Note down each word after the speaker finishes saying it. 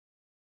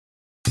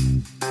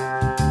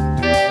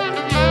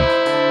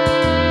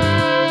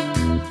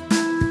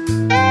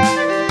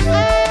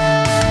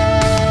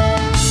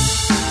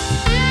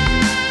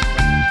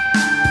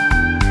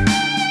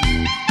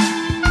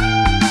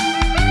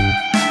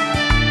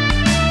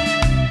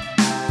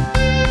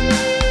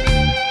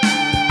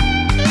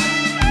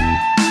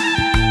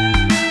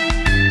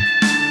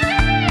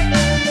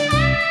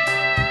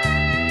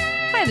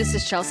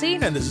Chelsea.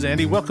 And this is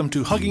Andy. Welcome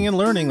to Hugging and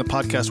Learning, the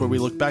podcast where we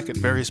look back at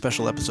very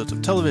special episodes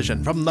of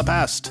television from the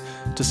past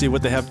to see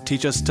what they have to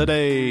teach us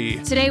today.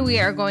 Today we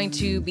are going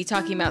to be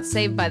talking about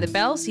Saved by the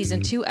Bell,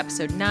 Season 2,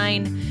 Episode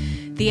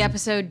 9. The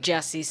episode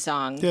Jesse's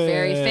Song. Yay.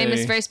 Very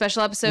famous, very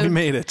special episode. We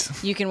made it.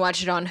 You can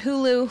watch it on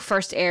Hulu.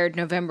 First aired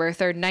November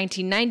 3rd,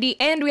 1990.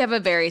 And we have a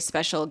very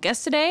special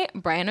guest today,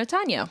 Brian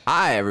Otanyo.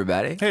 Hi,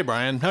 everybody. Hey,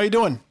 Brian. How you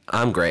doing?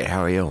 I'm great.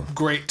 How are you?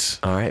 Great.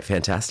 All right.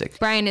 Fantastic.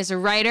 Brian is a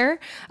writer.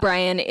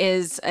 Brian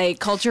is a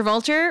culture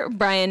vulture.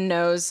 Brian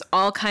knows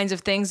all kinds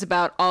of things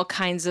about all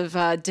kinds of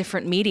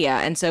different media.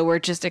 And so we're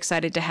just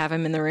excited to have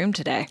him in the room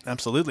today.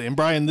 Absolutely. And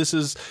Brian, this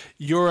is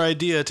your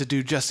idea to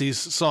do Jesse's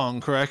Song,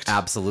 correct?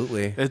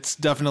 Absolutely. It's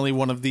definitely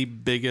one of the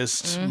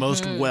biggest,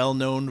 most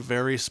well-known,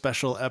 very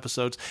special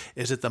episodes.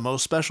 Is it the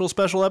most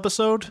special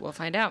episode? We'll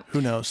find out.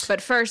 Who knows?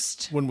 But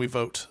first, when we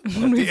vote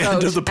when we vote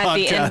end of the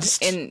podcast. at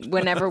the end,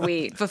 whenever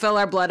we fulfill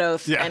our blood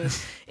oath and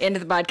end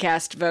of the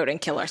podcast, vote and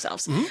kill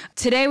ourselves.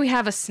 Today we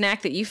have a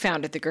snack that you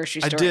found at the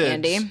grocery store,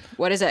 Andy.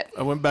 What is it?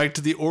 I went back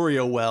to the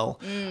Oreo well.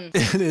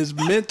 It is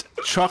mint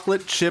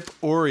chocolate chip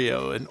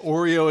Oreo, an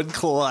Oreo in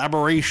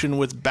collaboration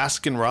with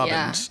Baskin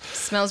Robbins. Yeah,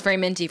 smells very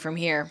minty from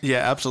here.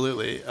 Yeah,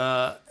 absolutely.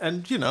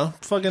 And, you know,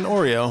 fucking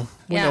Oreo.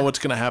 We know what's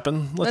going to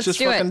happen. Let's just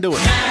fucking do it.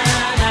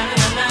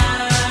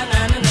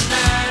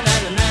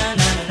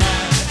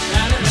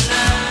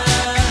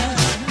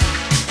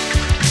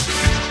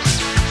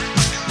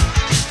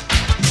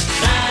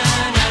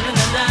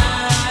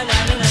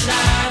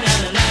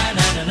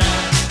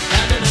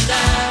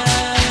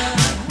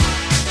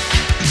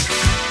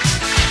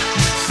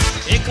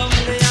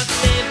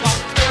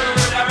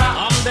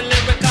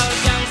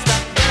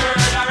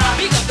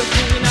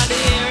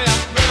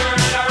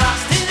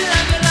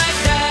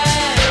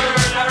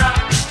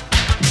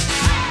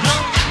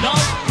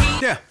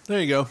 There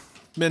you go.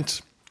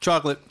 Mint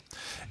chocolate.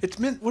 It's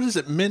mint. What is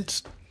it?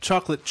 Mint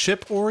chocolate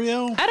chip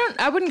Oreo?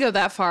 I wouldn't go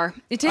that far.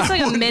 It tastes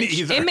like a mint.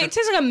 Either. It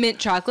tastes like a mint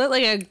chocolate,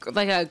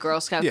 like a Girl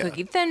Scout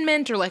cookie thin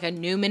mint or like a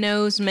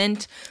Numinos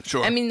mint.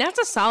 Sure. I mean, that's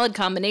a solid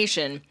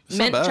combination. It's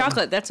mint not bad.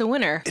 chocolate, that's a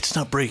winner. It's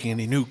not breaking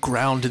any new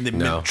ground in the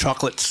mint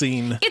chocolate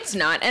scene. It's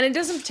not, and it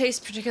doesn't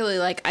taste particularly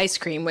like ice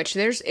cream, which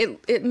there's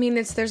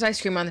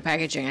ice cream on the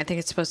packaging. I think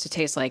it's supposed to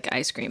taste like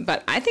ice cream,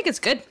 but I think it's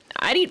good.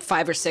 I'd eat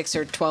 5 or 6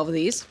 or 12 of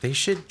these. They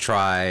should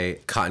try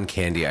cotton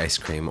candy ice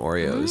cream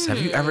Oreos. Have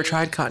you ever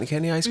tried cotton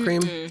candy ice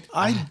cream?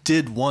 I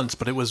did once,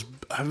 but it was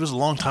a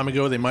long time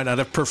ago. They might not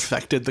have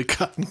perfected the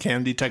cotton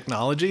candy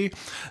technology.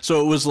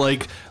 So it was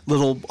like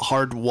little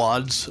hard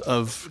wads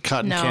of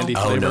cotton candy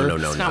flavor. No.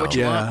 It's not what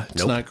you want.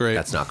 It's not great.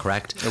 That's not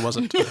correct. It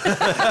wasn't. You're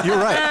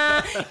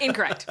right.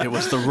 Incorrect. It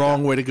was the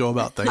wrong way to go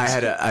about things. I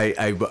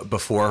had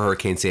before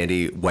Hurricane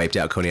Sandy wiped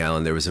out Coney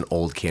Island, there was an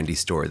old candy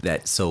store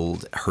that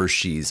sold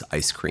Hershey's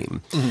ice cream.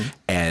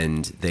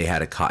 And they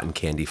had a cotton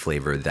candy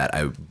flavor that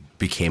I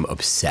became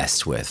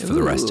obsessed with for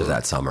the rest of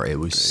that summer. It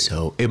was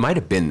it might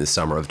have been the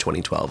summer of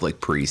 2012,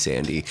 like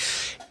pre-Sandy.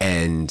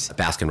 And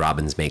Baskin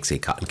Robbins makes a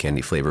cotton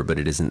candy flavor, but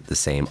it isn't the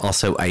same.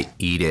 Also, I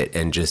eat it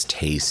and just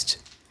taste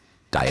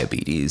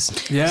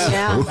diabetes.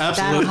 Yeah,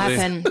 absolutely. that'll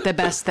happen. The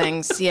best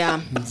things,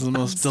 yeah. It's the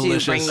most Do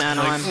delicious. bring that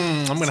on.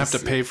 I'm going to have to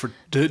pay for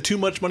too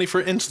much money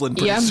for insulin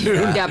pretty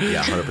soon. Yep.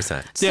 Yeah,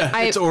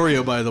 100%. It's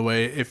Oreo, by the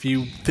way. If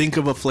you think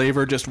of a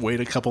flavor, just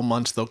wait a couple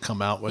months. They'll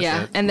come out with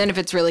it. And then if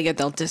it's really good,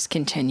 they'll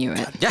discontinue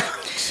it.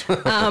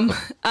 Yeah.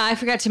 I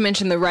forgot to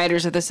mention the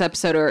writers of this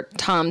episode are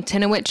Tom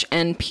Tinowich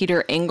and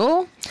Peter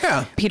Engel.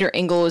 Yeah. Peter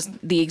Engel is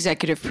the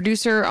executive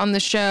producer on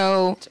the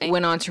show.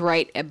 Went on to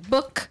write a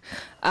book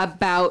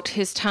about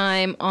his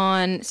time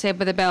on Saved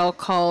by the Bell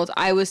called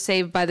I Was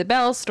Saved by the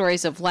Bell,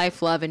 Stories of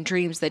Life, Love, and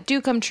Dreams That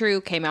Do Come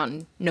True. Came out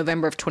in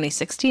November of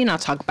 2016. I'll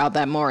talk about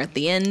that more at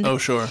the end. Oh,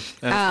 sure.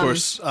 And of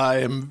course,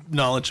 I am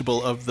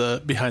knowledgeable of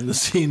the behind the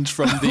scenes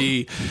from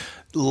the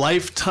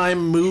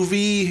Lifetime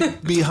movie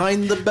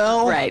Behind the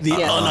Bell. Right.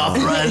 The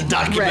unauthorized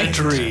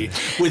documentary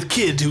with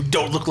kids who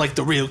don't look like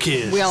the real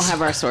kids. We all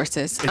have our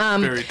sources.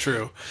 It's very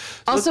true.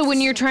 Also, when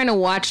you're trying to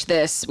watch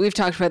this, we've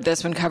talked about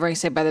this when covering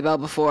Saved by the Bell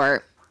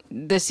before,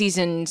 the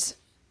seasons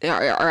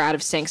are out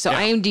of sync. So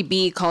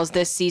IMDb calls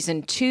this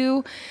season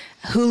 2.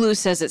 Hulu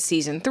says it's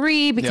season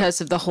 3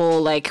 because of the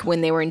whole, like, when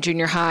they were in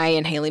junior high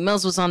and Haley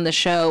Mills was on the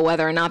show,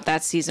 whether or not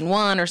that's season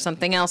 1 or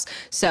something else.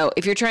 So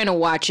if you're trying to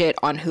watch it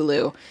on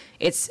Hulu,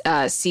 it's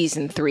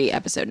season 3,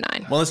 episode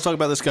 9. Well, let's talk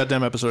about this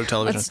goddamn episode of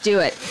television. Let's do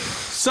it.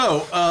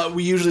 So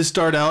we usually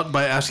start out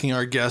by asking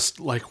our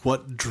guest, like,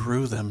 what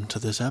drew them to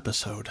this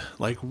episode?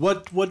 Like,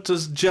 what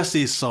does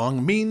Jesse's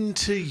song mean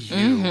to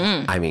you?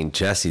 I mean,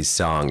 Jesse's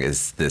song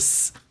is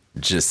this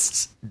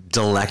just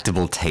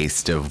delectable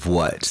taste of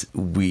what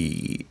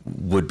we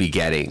would be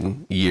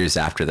getting years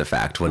after the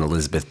fact when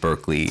Elizabeth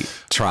Berkley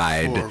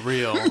tried For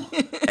real.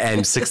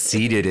 and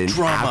succeeded in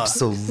Drama.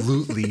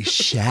 absolutely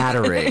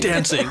shattering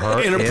Dancing,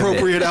 her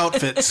inappropriate image.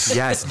 outfits.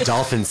 Yes,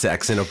 dolphin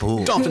sex in a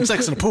pool. Dolphin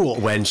sex in a pool.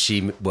 When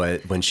she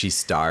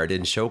starred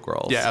in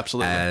Showgirls. Yeah,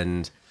 absolutely.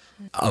 And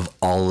of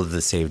all of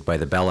the Saved by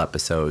the Bell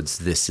episodes,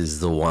 this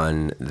is the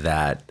one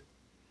that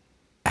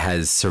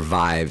has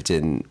survived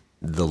in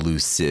the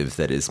loose sieve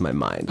that is my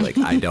mind. Like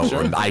I don't,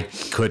 I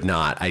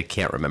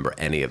can't remember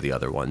any of the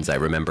other ones. I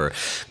remember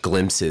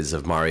glimpses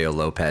of Mario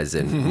Lopez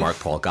and Mark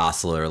Paul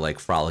Gosselaar like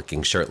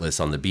frolicking shirtless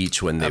on the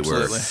beach when they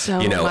Absolutely. were, So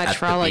you know, much at the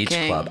frolicking.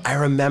 beach club. I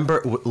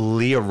remember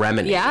Leah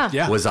Remini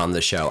Yeah. was on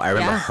the show. I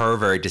remember Yeah. her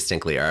very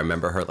distinctly. I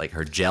remember her like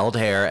her gelled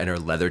hair and her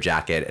leather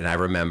jacket, and I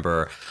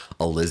remember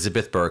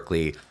Elizabeth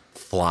Berkley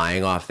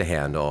flying off the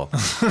handle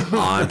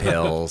on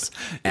pills.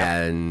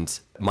 And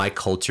my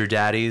culture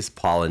daddies,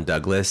 Paul and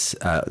Douglas,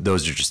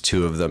 those are just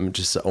two of them,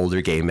 just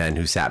older gay men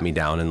who sat me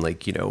down and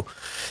like, you know,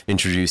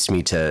 introduced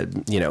me to,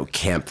 you know,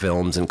 camp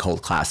films and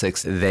cult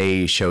classics.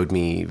 They showed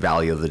me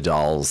Valley of the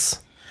Dolls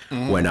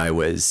when I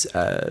was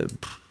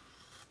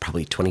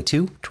probably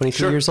 22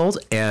 Sure. years old.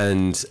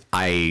 And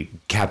I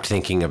kept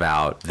thinking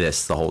about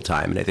this the whole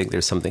time. And I think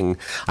there's something,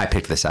 I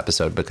picked this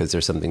episode because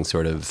there's something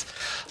sort of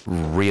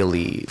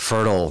really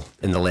fertile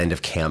in the land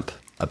of camp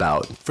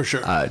about For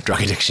sure.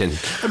 drug addiction.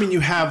 I mean,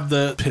 you have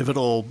the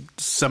pivotal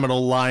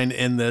seminal line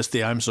in this,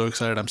 the I'm so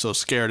excited, I'm so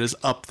scared, is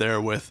up there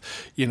with,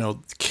 you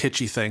know,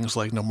 kitschy things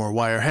like No More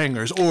Wire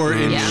Hangers, or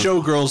in Yeah.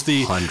 Showgirls,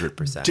 the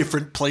 100%.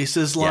 different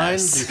places line.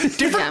 Yes.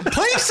 Different Yeah.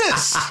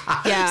 places!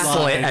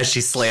 Yeah. As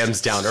she slams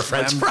down her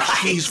French fries.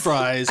 Cheese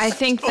fries. I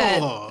think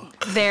that Oh.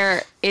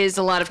 there is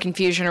a lot of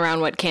confusion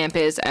around what camp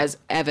is, as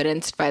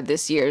evidenced by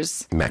this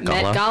year's Met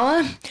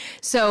Gala.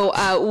 So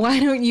why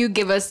don't you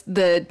give us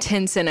the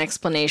 10-cent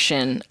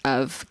explanation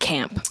of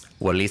camp?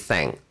 What do you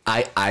think?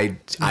 I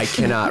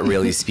cannot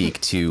really speak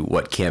to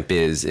what camp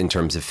is in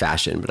terms of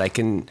fashion,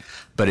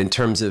 but in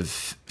terms of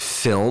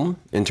film,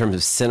 in terms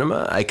of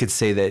cinema, I could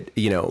say that,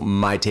 you know,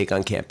 my take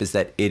on camp is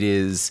that it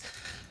is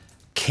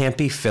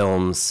campy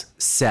films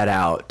set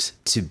out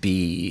to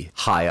be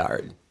high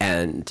art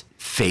and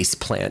face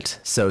plant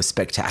so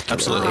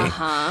spectacularly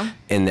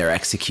in their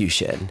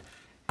execution.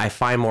 I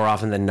find more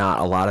often than not,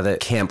 a lot of the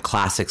camp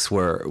classics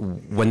were,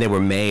 when they were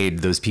made,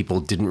 those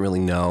people didn't really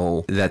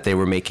know that they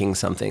were making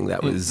something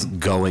that was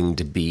going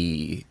to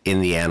be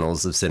in the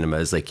annals of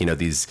cinemas, like, you know,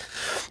 these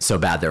So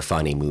Bad They're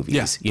Funny movies,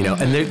 Yeah. you know,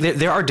 and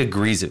there are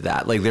degrees of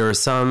that. Like there are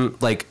some,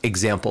 like,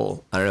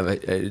 example, I don't know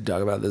if I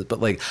talk about this, but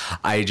like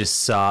I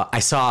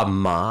saw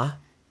Ma,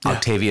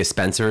 Octavia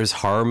Spencer's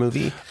horror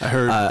movie. I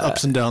heard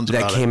ups and downs that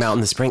about came it. out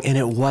in the spring, and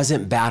it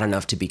wasn't bad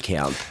enough to be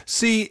camp.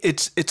 See,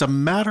 it's a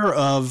matter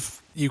of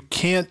you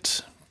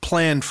can't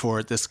plan for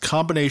it. This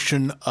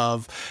combination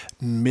of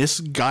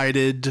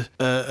misguided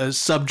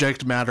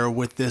subject matter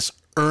with this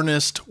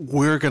earnest,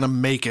 we're gonna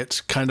make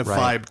it kind of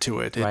Right. vibe to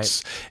it.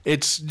 Right.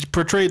 It's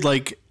portrayed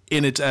like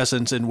in its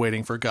essence in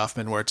Waiting for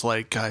Guffman, where it's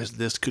like, guys,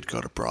 this could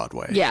go to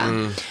Broadway.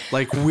 Yeah.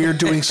 Like, we're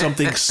doing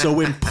something so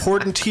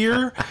important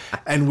here,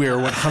 and we're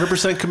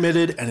 100%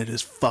 committed, and it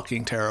is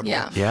fucking terrible.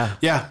 Yeah. Yeah.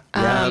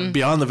 Yeah.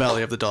 Beyond the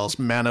Valley of the Dolls,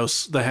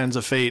 Manos, The Hands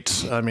of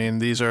Fate. I mean,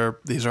 these are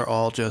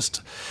all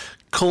just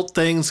cult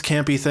things,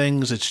 campy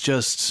things. It's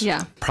just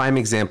Yeah. Prime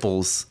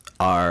examples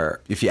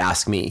are, if you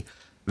ask me,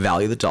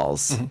 Valley of the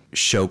Dolls,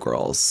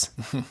 Showgirls,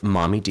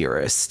 Mommy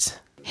Dearest.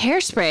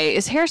 Hairspray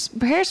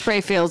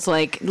Hairspray feels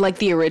like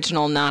the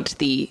original, not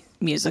the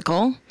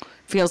musical.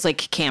 Feels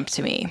like camp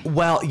to me.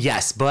 Well,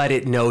 yes, but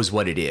it knows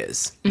what it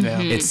is. Yeah.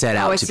 It's set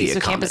out I to see. be a So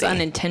camp is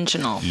comedy.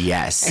 unintentional.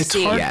 Yes. I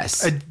see.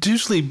 Yes.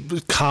 Usually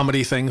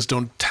comedy things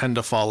don't tend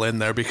to fall in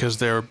there because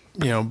they're,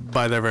 you know,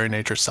 by their very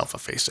nature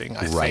self-effacing,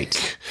 I Right.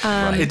 think.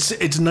 Right.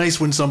 It's nice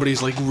when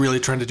somebody's like really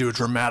trying to do a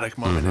dramatic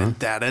moment and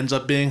that ends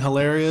up being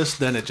hilarious,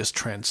 then it just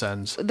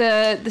transcends.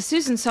 The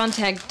Susan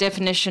Sontag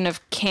definition of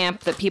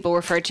camp that people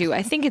refer to,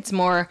 I think it's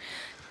more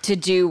to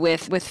do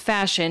with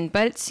fashion,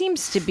 but it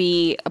seems to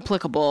be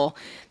applicable.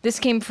 This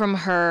came from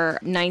her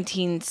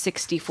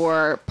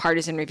 1964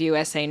 Partisan Review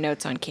essay,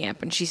 Notes on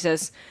Camp, and she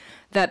says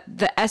that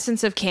the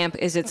essence of camp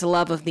is its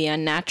love of the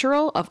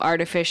unnatural, of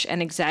artifice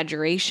and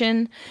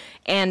exaggeration,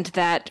 and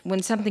that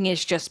when something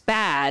is just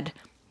bad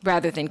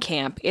rather than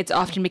camp, it's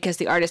often because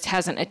the artist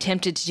hasn't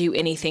attempted to do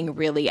anything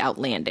really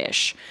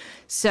outlandish.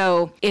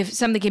 So if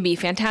something can be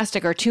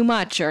fantastic or too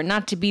much or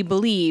not to be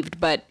believed,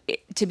 but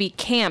to be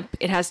camp,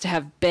 it has to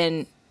have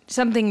been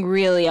something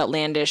really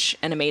outlandish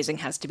and amazing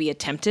has to be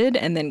attempted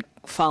and then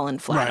fallen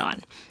flat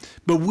on.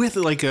 But with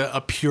like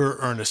a pure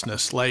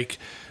earnestness, like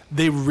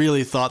they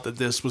really thought that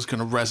this was going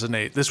to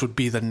resonate. This would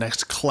be the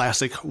next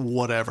classic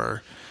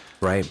whatever.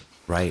 Right.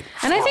 Right.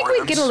 And I think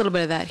we get a little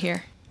bit of that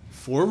here.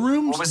 4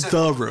 rooms? Was it?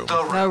 The Room.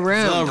 The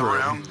Room. The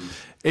Room.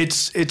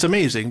 It's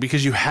amazing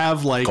because you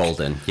have like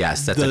Golden.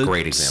 Yes, that's a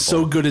great example.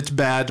 So good it's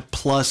bad,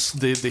 plus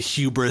the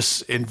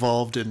hubris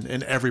involved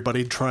in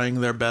everybody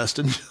trying their best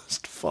and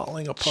just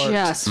falling apart.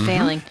 Just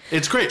failing.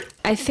 It's great.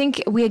 I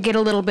think we get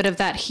a little bit of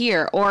that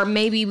here, or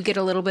maybe we get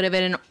a little bit of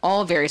it in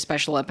all very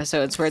special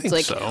episodes where it's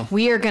like, so.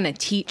 we are going to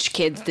teach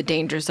kids the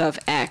dangers of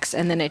X,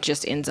 and then it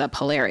just ends up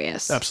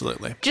hilarious.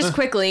 Absolutely. Just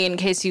quickly, in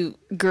case you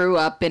grew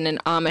up in an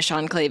Amish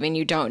enclave and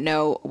you don't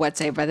know what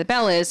Saved by the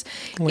Bell is,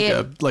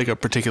 Like a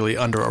particularly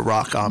under a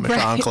rock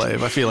Amish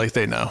enclave. I feel like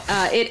they know.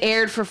 it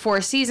aired for 4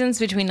 seasons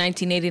between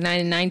 1989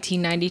 and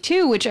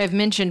 1992, which I've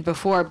mentioned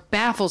before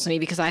baffles me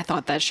because I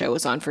thought that show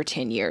was on for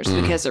 10 years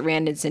because it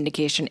ran in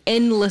syndication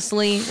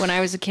endlessly when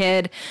I was a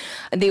kid.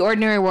 The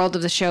ordinary world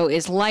of the show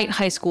is light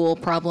high school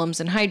problems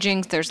and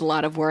hijinks. There's a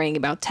lot of worrying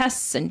about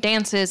tests and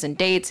dances and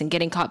dates and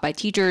getting caught by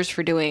teachers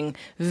for doing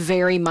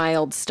very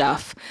mild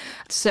stuff.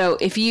 So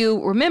if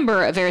you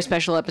remember a very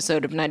special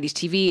episode of 90s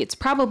TV, it's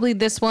probably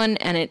this one,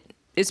 and it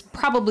is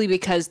probably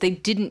because they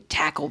didn't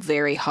tackle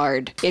very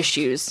hard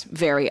issues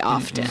very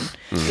often.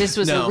 This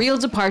was a real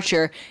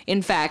departure.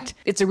 In fact,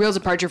 it's a real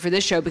departure for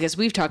this show because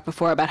we've talked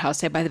before about how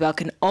Saved by the Bell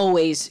can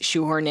always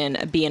shoehorn in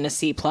a B and a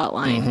C plot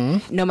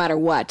line, no matter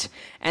what.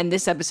 And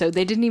this episode,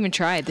 they didn't even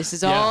try. This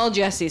is all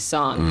Jesse's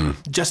song.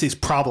 Jesse's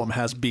problem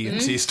has B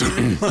and C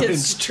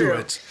storylines to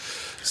it.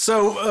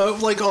 So,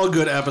 like all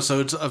good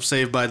episodes of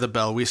Saved by the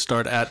Bell, we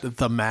start at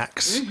the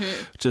Max,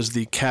 which is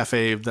the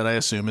cafe that I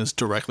assume is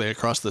directly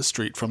across the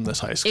street from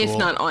this high school. If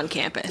not on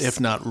campus. If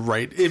not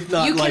right. If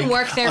not You can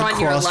work there on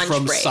your across lunch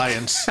from break.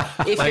 science.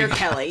 If you're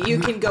Kelly, you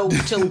can go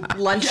to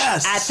lunch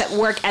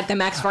work at the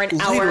Max for an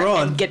hour Later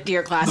on, and get to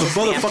your the classes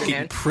in the afternoon.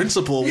 motherfucking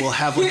principal will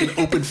have like an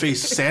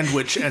open-faced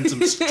sandwich and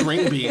some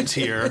string beans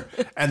here,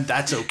 and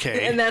that's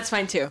okay. And that's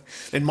fine too.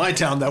 In my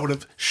town, that would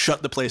have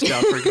shut the place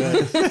down for good.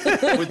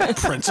 With the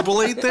principal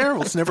ate there,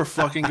 let's never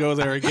fucking go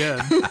there again.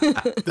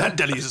 That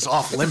Denny's is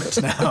off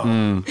limits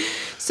now.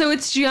 So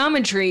it's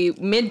geometry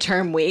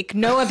midterm week.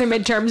 No other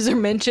midterms are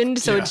mentioned,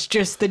 so it's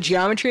just the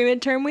geometry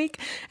midterm week.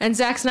 And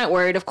Zach's not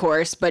worried, of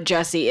course, but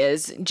Jessie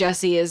is.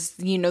 Jessie is,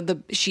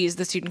 she is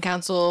the student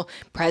council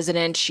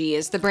president. She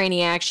is the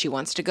brainiac. She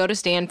wants to go to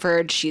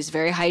Stanford. She's a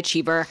very high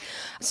achiever.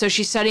 So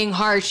she's studying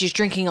hard. She's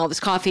drinking all this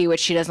coffee, which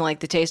she doesn't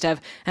like the taste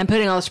of, and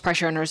putting all this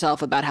pressure on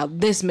herself about how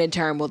this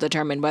midterm will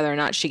determine whether or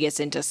not she gets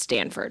into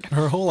Stanford.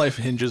 Her whole life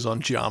hinges on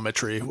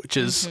geometry, which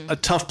is a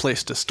tough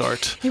place to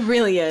start. It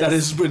really is. That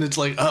is when it's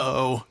like,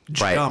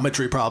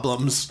 geometry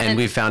problems. And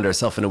we found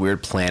ourselves in a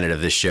weird planet of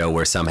this show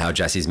where somehow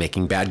Jesse's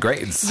making bad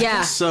grades.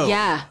 Yeah. so.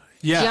 Yeah.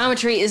 Yeah.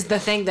 Geometry is the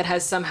thing that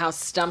has somehow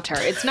stumped her.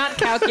 It's not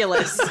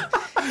calculus.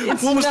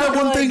 What was that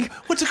one thing?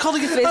 What's it called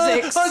again?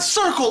 Physics. A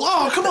circle.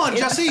 Oh, come on,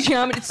 Jesse.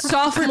 It's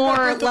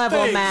sophomore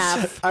level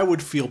math. I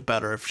would feel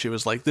better if she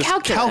was like, this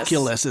Calculus.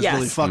 calculus is Yes.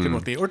 really fucking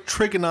with me. Or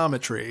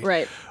trigonometry.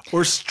 Right.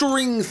 Or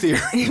string theory.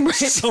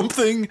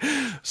 Something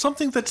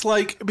that's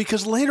like,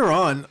 because later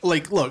on,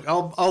 like, look,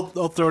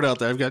 I'll throw it out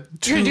there. I've got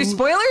two. You're gonna do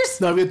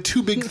spoilers? No, I've got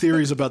two big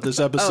theories about this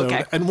episode.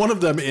 Okay. And one of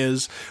them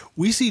is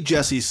we see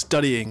Jessie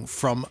studying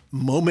from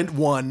moment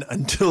one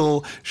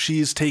until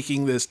she's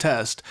taking this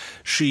test.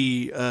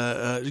 She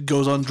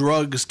goes on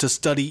drugs to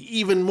study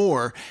even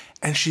more,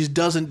 and she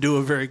doesn't do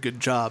a very good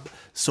job.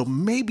 So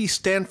maybe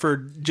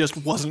Stanford just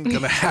wasn't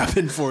going to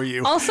happen for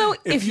you. Also,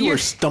 if you were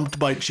stumped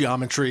by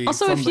geometry.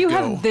 Also, from if the you go.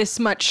 have this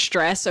much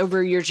stress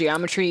over your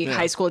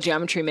high school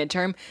geometry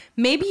midterm,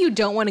 maybe you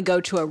don't want to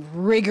go to a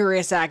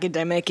rigorous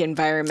academic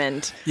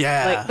environment.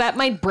 Yeah. Like, that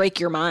might break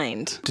your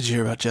mind. Did you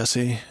hear about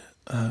Jessie?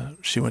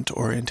 She went to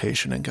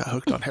orientation and got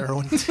hooked on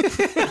heroin.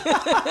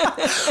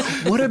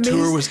 What The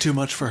tour was too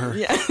much for her.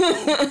 Yeah.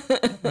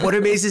 What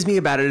amazes me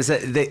about it is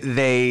that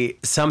they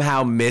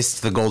somehow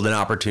missed the golden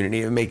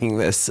opportunity of making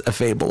this a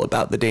fable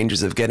about the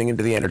dangers of getting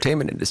into the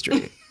entertainment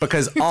industry.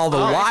 Because all the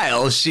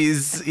while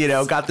she's,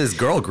 got this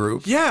girl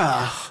group.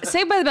 Yeah.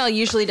 Saved by the Bell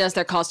usually does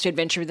their calls to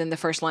adventure within the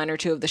first line or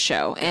two of the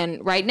show.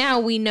 And right now,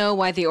 we know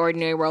why the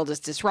ordinary world is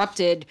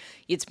disrupted.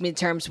 It's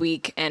midterms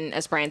week, and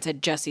as Brian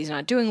said, Jesse's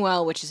not doing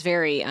well, which is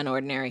very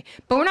unordinary.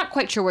 But we're not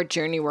quite sure what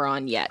journey we're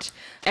on yet.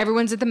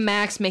 Everyone's at the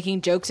Max,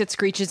 making jokes at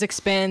Screech's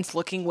expense,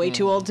 looking way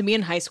too old to be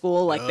in high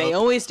school, like they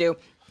always do.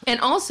 And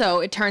also,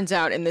 it turns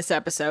out in this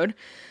episode,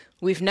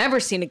 we've never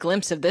seen a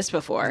glimpse of this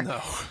before.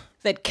 No.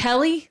 That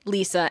Kelly,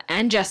 Lisa,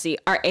 and Jessie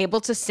are able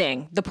to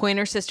sing the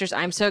Pointer Sisters'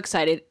 I'm So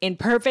Excited in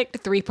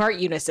perfect 3-part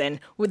unison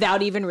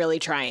without even really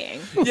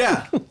trying.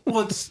 Yeah.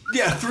 Well, it's,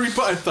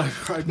 3-part.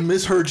 I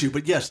misheard you,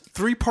 but yes,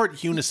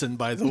 3-part unison,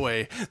 by the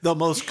way. The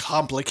most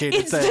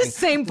complicated It's thing. the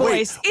same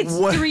voice. Wait, It's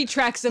what? 3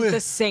 tracks of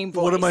the same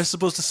voice. What am I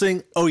supposed to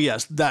sing? Oh,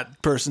 yes,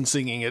 that person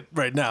singing it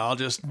right now. I'll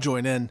just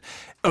join in.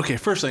 Okay,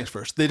 first things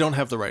first. They don't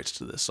have the rights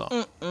to this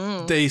song.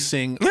 They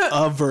sing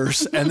a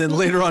verse, and then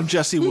later on,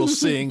 Jessie will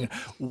sing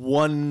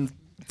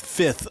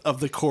 1/5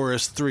 of the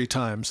chorus 3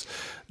 times.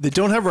 They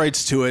don't have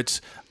rights to it.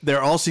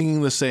 They're all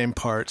singing the same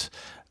part.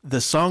 The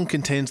song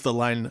contains the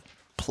line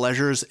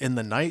 "pleasures in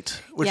the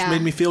night," which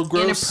made me feel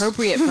gross.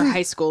 Inappropriate for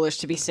high schoolers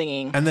to be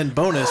singing. And then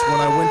bonus, when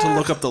I went to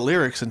look up the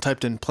lyrics and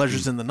typed in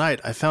 "pleasures in the night,"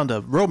 I found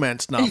a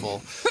romance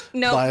novel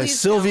No, by please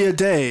Sylvia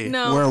Day,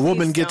 No, where a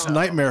woman please gets don't.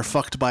 nightmare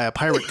fucked by a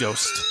pirate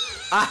ghost.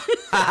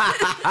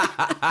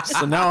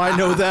 So now I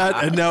know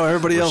that, and now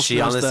everybody Was else she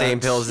knows on the that. same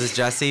pills as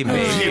Jesse?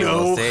 Maybe. You know.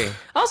 We'll see.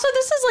 Also,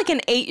 this is like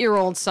an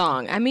 8-year-old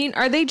song. I mean,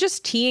 are they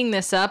just teeing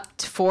this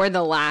up for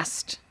the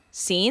last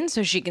scene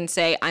so she can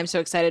say, I'm so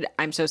excited,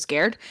 I'm so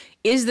scared?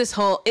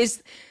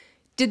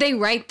 Did they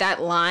write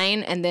that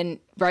line and then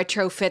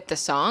retrofit the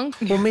song?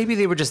 Well, maybe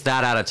they were just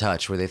that out of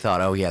touch where they thought,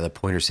 oh, yeah, the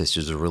Pointer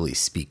Sisters will really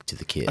speak to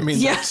the kids. I mean,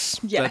 Yes,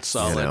 that's yes.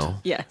 solid. You know?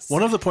 Yes.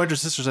 One of the Pointer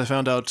Sisters I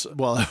found out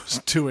while I was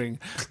doing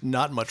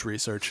not much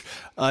research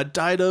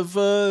died of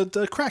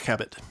the crack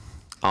habit.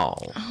 Oh.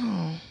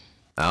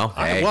 Oh,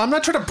 hey. Well, I'm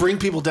not trying to bring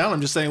people down.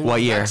 I'm just saying.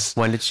 What year? that's-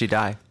 When did she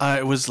die?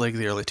 It was like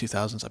the early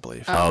 2000s, I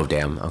believe. Oh,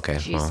 damn. Okay.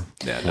 Well,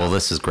 Yeah, well,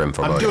 this is grim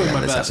foreboding. I'm doing on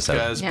my this best, episode.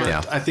 guys, but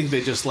Yeah. I think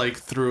they just like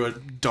threw a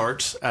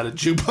dart at a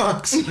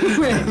jukebox.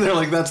 And they're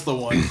like, that's the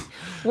one.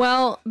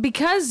 Well,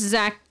 because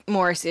Zach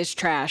Morris is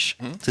trash,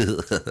 Hmm?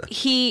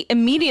 he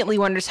immediately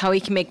wonders how he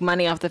can make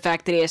money off the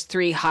fact that he has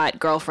 3 hot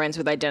girlfriends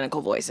with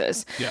identical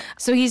voices. Yeah.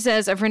 So he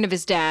says a friend of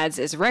his dad's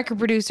is a record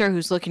producer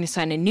who's looking to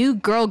sign a new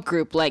girl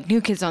group like New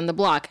Kids on the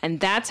Block, and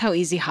that's how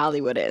easy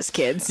Hollywood is,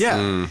 kids.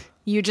 Yeah.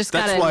 You just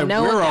That's gotta why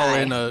know we're a all guy.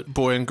 in a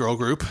boy and girl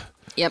group.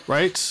 Yep.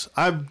 Right?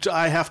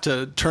 I have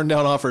to turn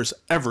down offers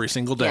every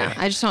single day. Yeah,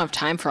 I just don't have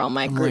time for all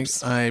my I'm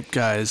groups.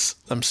 guys,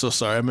 I'm so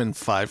sorry. I'm in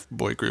 5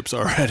 boy groups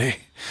already,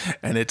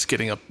 and it's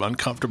getting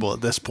uncomfortable at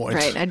this point.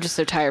 Right, I'm just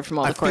so tired from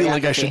all I the choreography. feel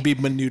like I should be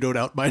menudoed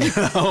out by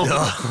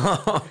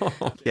now.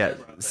 Yeah.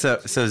 So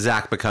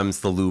Zach becomes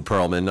the Lou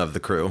Pearlman of the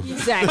crew.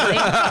 Exactly.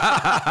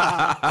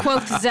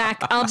 Quote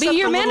Zach, I'll be your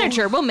the little-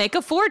 manager. We'll make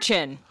a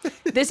fortune.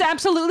 This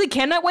absolutely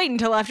cannot wait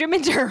until after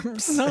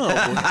midterms. No,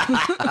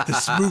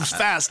 this moves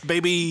fast,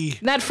 baby.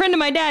 That friend of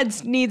my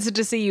dad's needs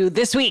to see you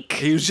this week.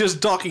 He was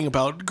just talking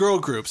about girl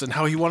groups and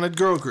how he wanted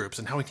girl groups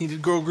and how he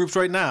needed girl groups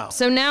right now.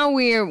 So now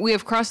we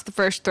have crossed the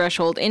first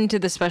threshold into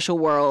the special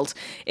world,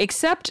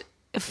 except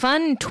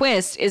fun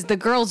twist is the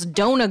girls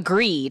don't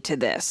agree to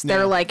this.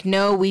 They're like,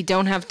 no, we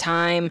don't have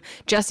time.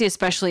 Jesse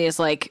especially is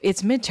like,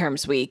 it's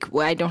midterms week.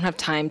 I don't have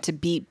time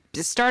to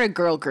start a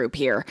girl group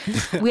here.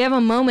 We have a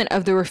moment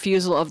of the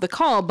refusal of the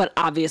call, but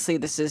obviously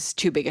this is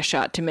too big a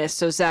shot to miss.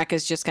 So Zach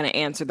is just going to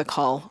answer the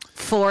call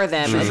for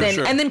them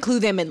and then clue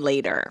them in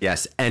later.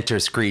 Yes. Enter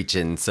Screech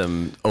and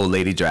some old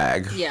lady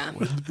drag. Yeah.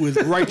 With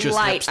righteous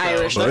Light hips, though.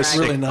 Irish That's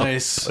drag. really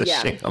nice.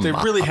 Yeah. They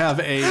really have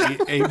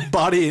a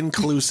body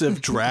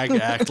inclusive drag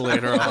act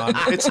later on.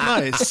 It's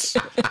nice.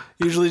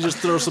 Usually just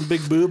throw some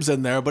big boobs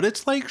in there, but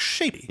it's like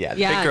shady. Yeah.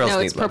 Yeah, Big girls no,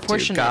 need it's love too.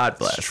 proportionate. God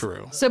bless.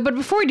 True. So, but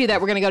before we do that,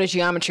 we're going to go to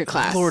geometry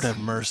class. Lord have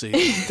mercy.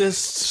 This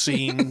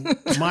scene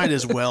might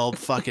as well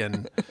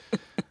fucking.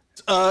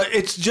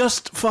 It's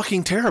just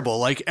fucking terrible.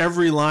 Like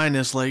every line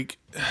is like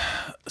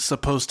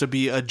supposed to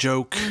be a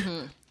joke.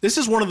 This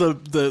is one of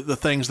the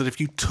things that if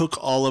you took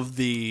all of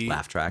the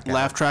Laugh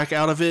track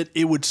out of it,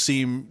 it would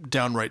seem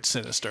downright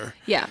sinister.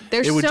 Yeah,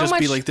 there's It would so just much.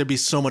 be like there'd be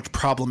so much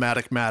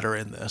problematic matter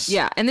in this.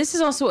 Yeah, and this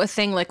is also a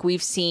thing like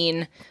we've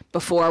seen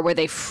before where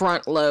they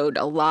front load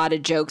a lot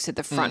of jokes at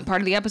the front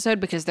part of the episode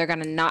because they're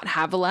going to not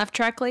have a laugh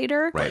track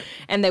later. Right.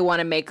 And they want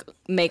to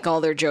make all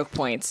their joke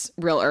points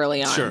real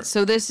early on. Sure.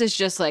 So this is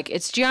just like,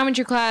 it's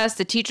geometry class,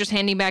 the teacher's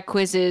handing back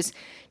quizzes.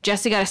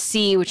 Jesse got a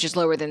C, which is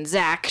lower than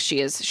Zach. She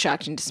is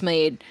shocked and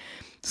dismayed.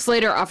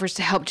 Slater offers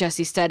to help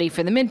Jesse study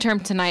for the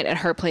midterm tonight at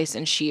her place,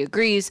 and she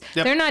agrees.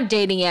 Yep. They're not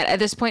dating yet. At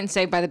this point in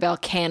Saved by the Bell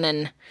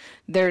canon,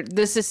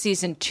 this is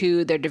season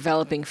 2. They're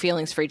developing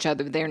feelings for each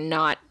other. They're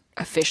not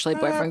officially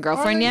boyfriend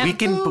girlfriend yet.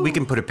 We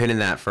can put a pin in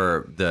that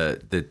for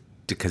the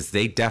because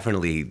they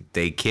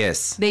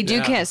kiss. They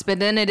do kiss, but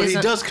then it But he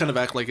isn't does kind of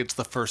act like it's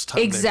the first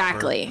time.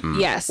 exactly.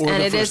 Yes, Or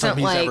and the it first time isn't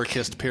he's like ever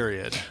kissed,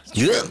 period.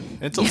 Yeah.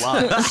 It's a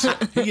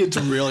lot. He gets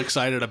real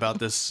excited about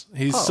this.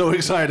 He's so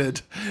excited.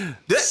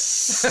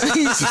 so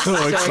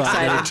excited.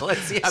 excited.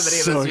 Let's see how many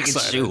of So us we can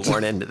excited.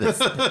 shoehorn into this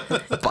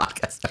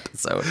podcast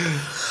episode.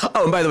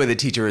 Oh, and by the way, the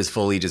teacher is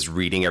fully just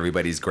reading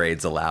everybody's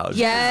grades aloud.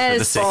 Yes. For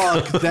the sake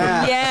of- Fuck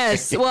that.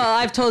 yes. Well,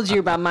 I've told you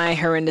about my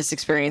horrendous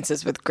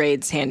experiences with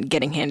grades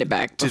getting handed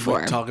back Did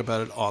before. we talk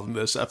about it on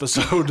this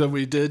episode that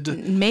we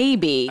did?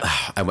 Maybe.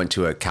 I went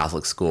to a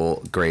Catholic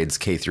school, grades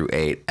K through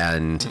 8,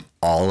 and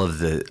all of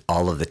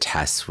the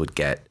tests would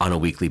get on a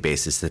weekly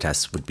basis. The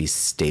tests would be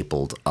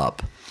stapled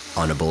up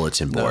on a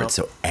bulletin board, No.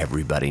 so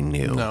everybody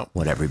knew No.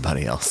 what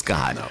everybody else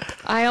got.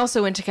 I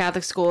also went to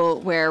Catholic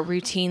school where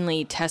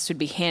routinely tests would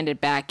be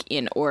handed back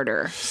in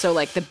order. So,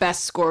 like, the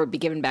best score would be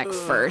given back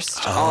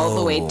first, all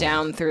the way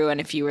down through, and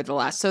if you were the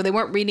last. So they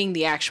weren't reading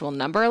the actual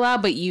number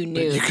aloud, but you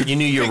knew. You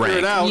knew your Figure rank.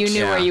 it out. You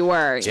knew Yeah. where you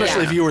were.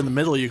 Especially yeah. if you were in the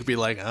middle, you could be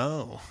like,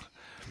 oh.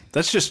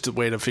 That's just a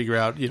way to figure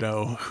out,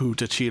 who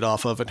to cheat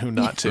off of and who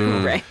not to.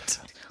 Right.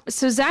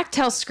 So Zach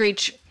tells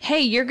Screech, hey,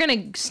 you're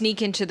going to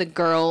sneak into the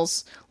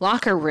girls'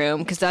 locker room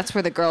because that's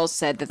where the girls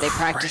said that they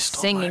practiced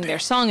singing almighty. their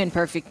song in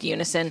perfect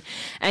unison,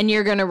 and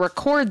you're going to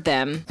record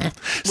them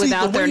See,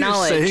 without the their way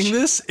knowledge. You're saying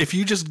this, if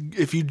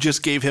you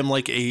just gave him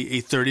like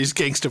a 30s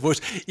gangster voice,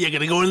 you're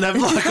gonna go in that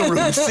locker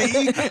room,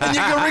 see, and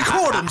you're gonna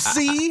record him,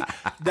 see,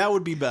 that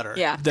would be better.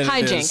 Yeah, than it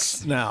hijinks.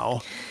 is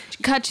now.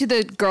 cut to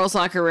the girls'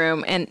 locker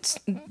room, and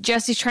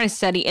Jesse's trying to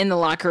study in the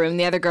locker room.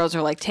 The other girls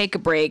are like, take a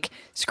break.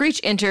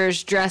 Screech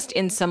enters dressed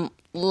in some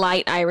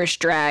light Irish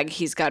drag.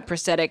 He's got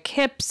prosthetic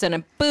hips and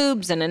a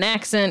boobs and an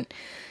accent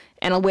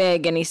and a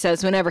wig, and he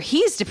says whenever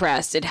he's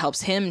depressed, it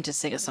helps him to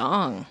sing a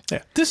song.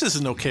 Yeah, this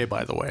isn't okay,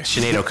 by the way.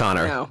 Sinead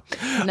O'Connor. No.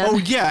 Oh,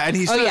 yeah, and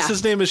he says yeah.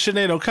 his name is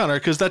Sinead O'Connor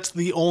because that's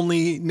the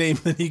only name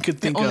that he could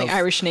think Only of.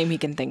 Irish name he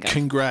can think of.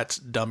 Congrats,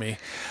 dummy.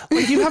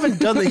 Like, you haven't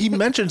done that. He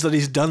mentions that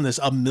he's done this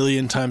a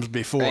million times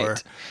before.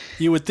 Right.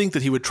 You would think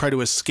that he would try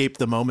to escape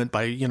the moment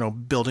by,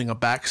 building a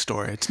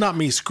backstory. It's not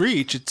me,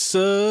 Screech. It's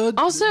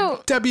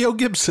Also, Debbie O.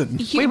 Gibson.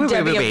 Hugh Wait.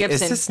 W. Is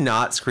Gibson. this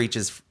not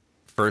Screech's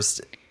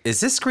first? Is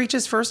this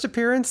Screech's first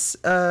appearance?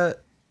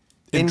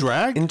 In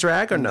drag? In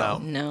drag or no?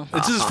 No.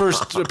 It's his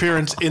first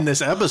appearance in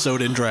this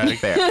episode in drag.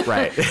 Fair,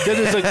 right. That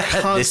is a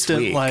constant,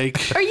 week.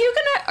 like...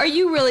 Are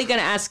you really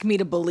gonna ask me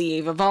to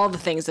believe, of all the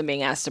things I'm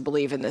being asked to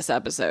believe in this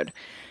episode,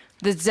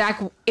 that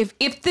Zach, if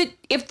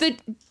the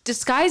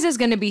disguise is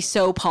gonna be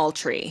so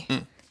paltry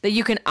that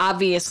you can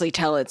obviously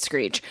tell it's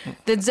Screech,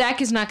 that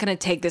Zach is not gonna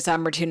take this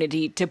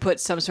opportunity to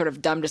put some sort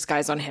of dumb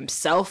disguise on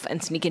himself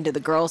and sneak into the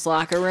girls'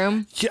 locker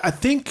room? Yeah, I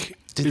think...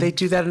 Did they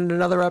do that in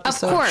another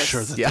episode? Of course.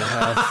 Sure that they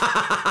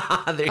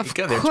have. There you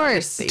go. Of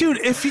course. Dude,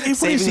 if what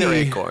Saving is their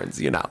he?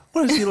 acorns,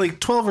 What is he, like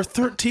 12 or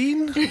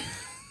 13?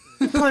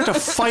 You probably have to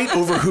fight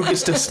over who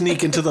gets to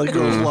sneak into the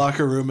girls'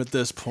 locker room at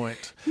this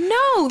point.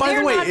 No, By they're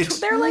the way, not, it's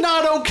they're like,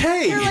 not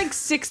okay. They're like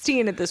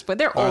 16 at this point.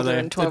 They're Are older they?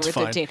 than 12 That's or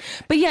fine. 15.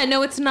 But yeah,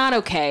 no, it's not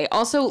okay.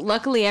 Also,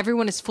 luckily,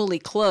 everyone is fully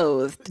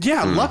clothed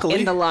Yeah, luckily.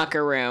 in the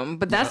locker room,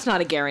 but that's not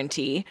a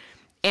guarantee.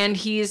 And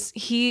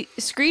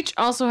Screech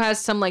also has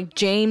some like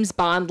James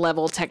Bond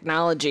level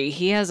technology.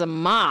 He has a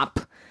mop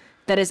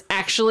that is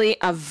actually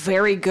a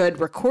very good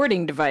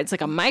recording device, like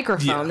a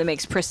microphone that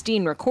makes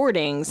pristine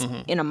recordings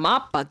in a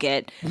mop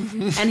bucket.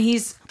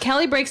 And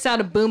Kelly breaks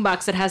out a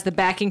boombox that has the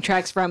backing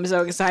tracks for I'm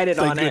So Excited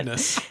Thank on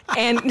goodness. it.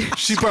 And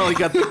She probably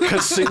got the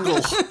single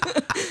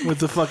with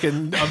the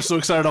fucking I'm So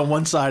Excited on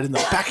one side and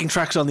the backing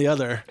tracks on the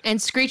other.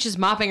 And Screech is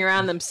mopping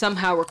around them,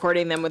 somehow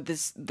recording them with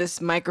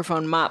this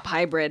microphone mop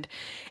hybrid.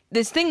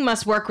 This thing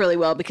must work really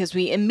well because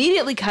we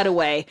immediately cut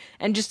away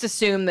and just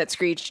assume that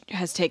Screech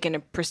has taken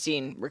a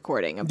pristine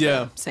recording of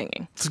them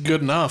singing. It's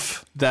good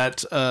enough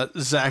that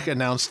Zach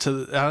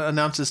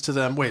announces to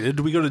them. Wait, did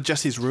we go to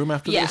Jesse's room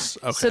after Yeah. this?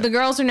 Okay. So the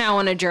girls are now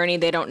on a journey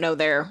they don't know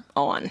they're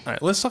on. All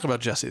right, let's talk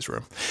about Jesse's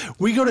room.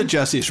 We go to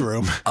Jesse's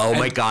room. Oh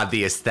my God,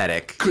 the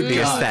aesthetic. God.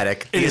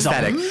 Aesthetic. It is a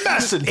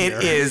mess in here.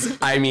 It is.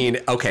 I mean,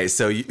 okay,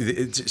 so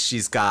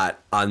she's got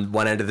on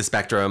one end of the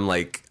spectrum,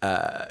 like,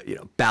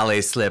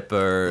 ballet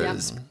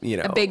slippers,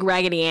 A big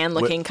Raggedy Ann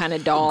looking kind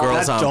of doll.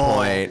 Girls That on doll.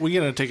 point. We're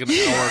gonna take an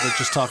hour to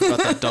just talk about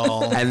that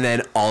doll. And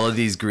then all of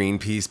these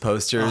Greenpeace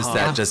posters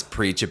that just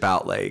preach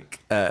about like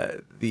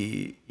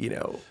the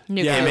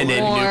Nuclear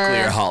imminent war.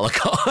 nuclear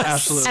holocaust.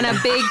 Absolutely. And a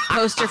big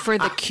poster for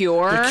The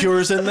Cure. The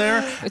Cure's in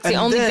there. It's the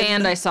only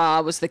band I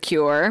saw was The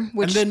Cure,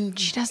 which then-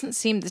 she doesn't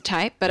seem the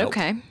type, but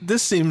okay.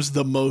 This seems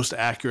the most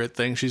accurate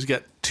thing. She's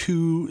got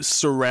two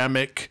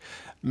ceramic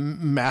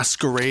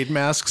masquerade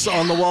masks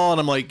on the wall, and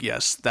I'm like,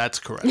 yes, that's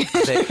correct.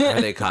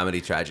 Are they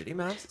comedy tragedy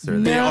masks? Or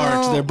They No.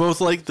 aren't. They're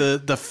both like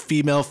the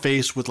female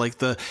face with like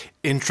the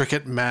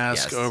intricate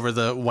mask Yes. over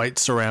the white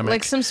ceramic.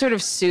 Like some sort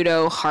of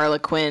pseudo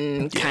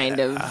Harlequin kind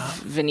of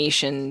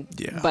Venetian,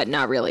 but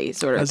not really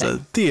sort of As a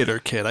thing. theater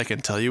kid, I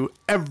can tell you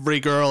every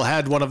girl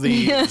had one of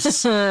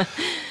these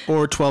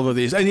or 12 of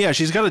these. And yeah,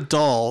 she's got a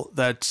doll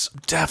that's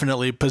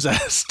definitely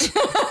possessed.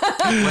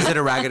 Was it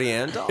a Raggedy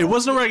Ann doll? It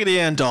wasn't a Raggedy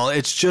Ann doll.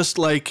 It's just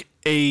like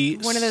a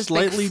One of those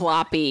slightly big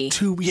floppy.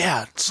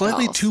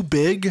 slightly dolls. too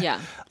big. Yeah.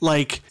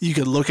 Like you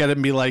could look at it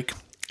and be like,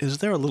 is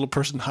there a little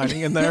person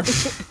hiding in there?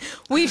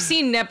 We've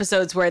seen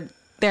episodes where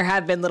there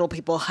have been little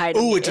people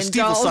hiding. Oh, it's a in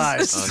steeple dolls.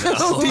 size.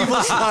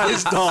 Steeple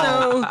size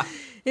doll. So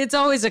it's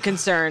always a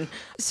concern.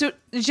 So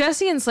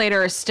Jesse and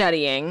Slater are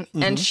studying,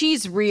 and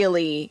she's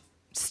really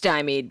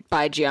stymied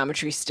by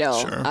geometry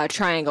still.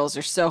 Triangles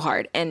are so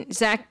hard. And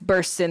Zach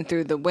bursts in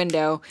through the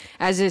window,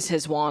 as is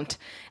his wont,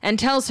 and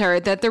tells her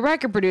that the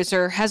record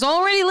producer has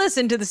already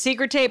listened to the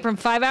secret tape from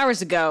 5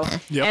 hours ago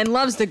and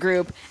loves the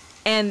group.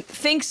 And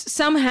thinks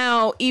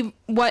somehow,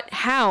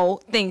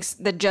 thinks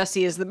that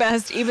Jesse is the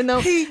best, even though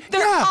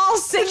they're all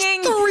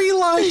singing. There's 3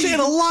 lines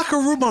in a locker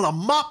room on a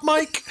mop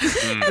mic.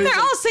 And they're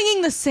all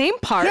singing the same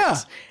part. Yeah.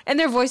 And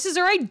their voices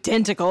are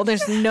identical.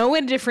 There's no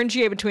way to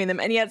differentiate between them.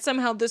 And yet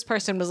somehow this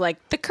person was like,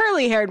 the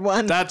curly-haired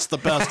one. That's the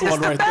best one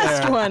right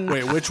best there. one.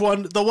 Wait, which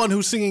one? The one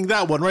who's singing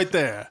that one right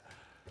there.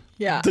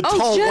 yeah. The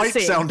tall, Jesse.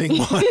 white-sounding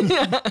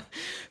one.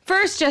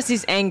 First,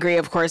 Jesse's angry,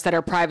 of course, that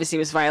her privacy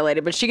was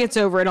violated, but she gets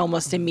over it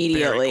almost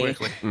immediately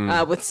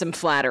quickly. with some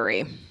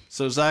flattery.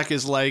 So Zach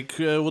is like,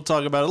 we'll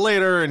talk about it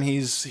later, and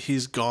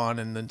he's gone.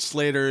 And then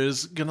Slater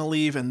is gonna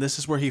leave, and this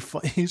is where he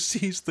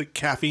sees the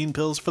caffeine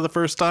pills for the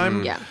first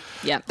time. Yeah.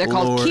 Yeah. They're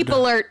called Lord. Keep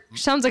Alert.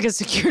 Sounds like a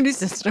security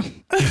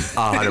system.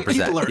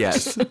 100%. Alert.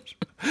 Yes.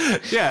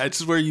 Yeah,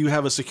 it's where you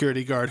have a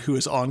security guard who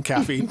is on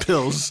caffeine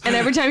pills. And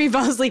every time you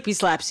fall asleep, he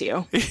slaps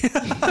you.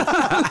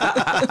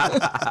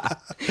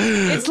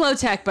 It's low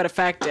tech, but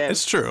effective.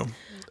 It's true.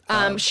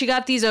 She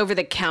got these over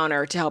the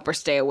counter to help her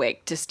stay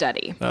awake to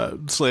study.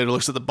 Slater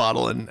looks at the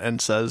bottle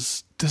and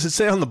says, does it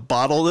say on the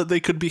bottle that they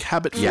could be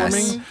habit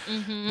forming?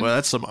 Yes. Well,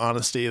 that's some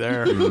honesty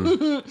there.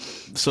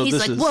 So He's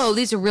this like, is whoa,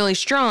 these are really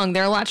strong.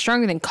 They're a lot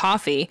stronger than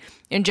coffee.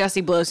 And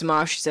Jessie blows him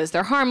off. She says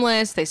they're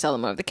harmless. They sell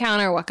them over the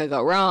counter. What could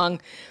go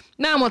wrong?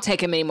 No, I won't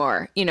take him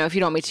anymore, if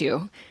you don't want me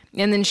to.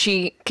 And then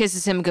she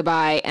kisses him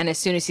goodbye, and as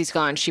soon as he's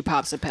gone, she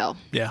pops a pill.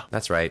 Yeah.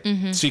 That's right.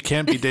 She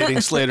can't be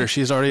dating Slater.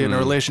 She's already in a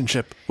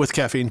relationship with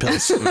caffeine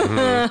pills.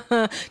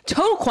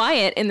 Total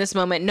quiet in this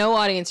moment. No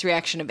audience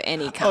reaction of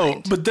any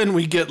kind. Oh, but then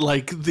we get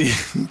like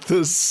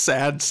the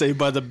sad Saved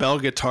by the Bell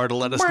guitar to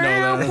let us know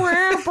that.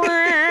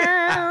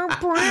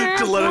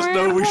 To let us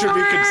know we should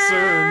be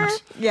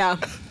concerned. Yeah.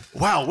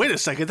 Wow, wait a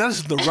second. That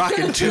is the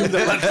rockin' tune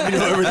that lets me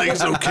know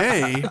everything's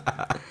okay.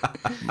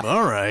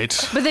 All right.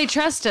 But they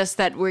trust us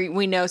that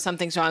we know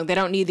something's wrong. They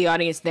don't need the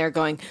audience there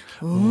going,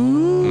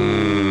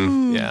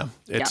 ooh. Yeah,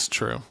 it's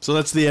true. So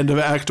that's the end of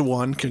Act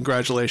 1.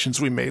 Congratulations,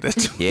 we made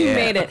it. Yeah. We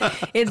made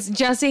it.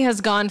 Jessie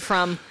has gone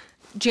from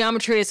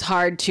geometry is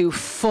hard to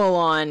full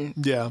on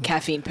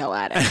caffeine pill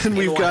addict. And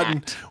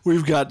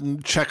we've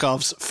gotten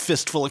Chekhov's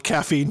fistful of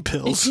caffeine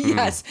pills.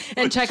 Yes.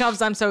 And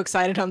Chekhov's I'm so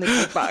excited on the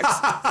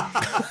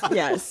jukebox.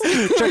 Yes.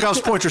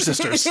 Chekhov's Pointer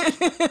Sisters.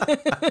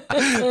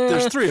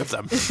 There's 3 of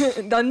them.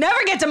 They'll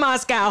never get to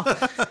Moscow.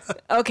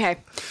 Okay.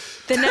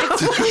 The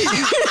next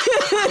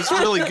It's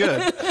really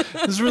good.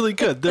 It's really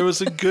good. There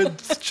was a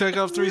good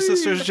Chekhov Three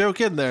Sisters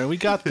joke in there. We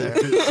got there.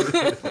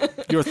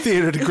 Your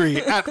theater degree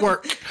at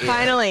work.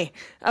 Finally.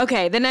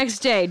 Okay, the next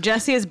day,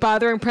 Jessie is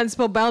bothering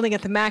Principal Belding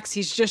at the Max.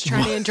 He's just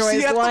trying to enjoy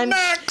his lunch.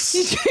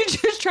 He's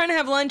just trying to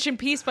have lunch in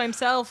peace by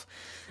himself.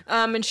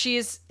 And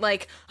she's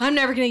like, I'm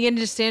never going to get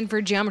into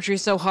Stanford. Geometry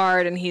is so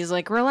hard. And he's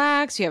like,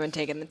 relax. You haven't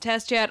taken the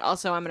test yet.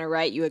 Also, I'm going to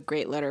write you a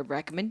great letter of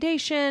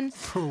recommendation.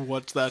 For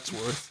what that's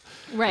worth.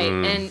 Right.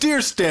 And Dear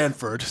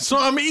Stanford, so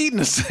I'm eating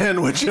a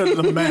sandwich at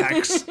the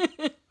Max.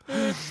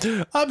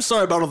 I'm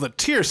sorry about all the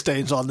tear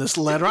stains on this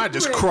letter. I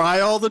just cry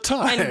all the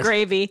time. and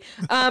gravy.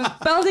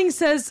 Belding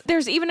says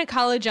there's even a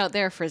college out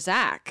there for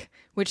Zach,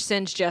 which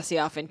sends Jessie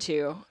off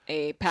into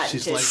a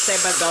patented She's like,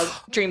 Saved by the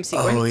Bell dream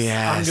sequence. Oh,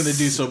 yeah. I'm going to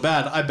do so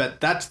bad. I bet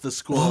that's the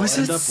school I'll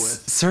end up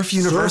with. Surf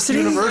University?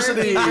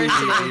 University.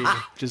 University.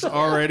 Which is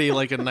already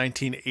like a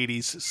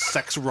 1980s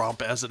sex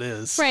romp as it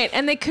is. Right,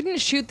 and they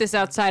couldn't shoot this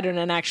outside on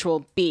an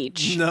actual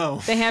beach.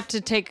 No. They have to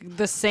take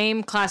the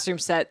same classroom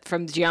set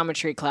from the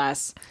geometry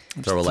class.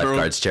 Throw a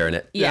lifeguard's chair in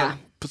it. Yeah.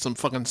 Put some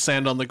fucking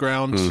sand on the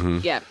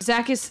ground. Yeah.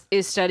 Zach is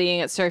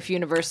studying at Surf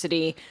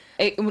University.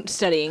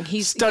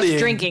 He's Studying,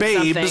 drinking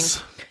babes.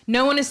 something.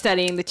 No one is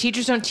studying. The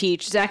teachers don't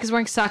teach. Zach is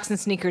wearing socks and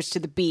sneakers to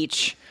the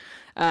beach,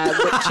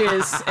 which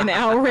is an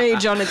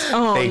outrage on its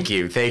own. Thank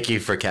you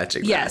for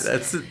catching Yes.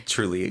 that. That's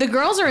truly The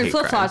girls are in hate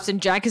flip flops,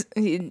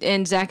 crime.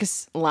 and Zach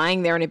is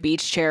lying there in a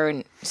beach chair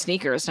in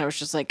sneakers. And I was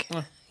just like,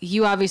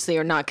 you obviously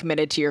are not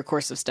committed to your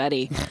course of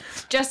study.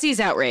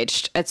 Jessie's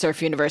outraged at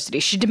Surf University.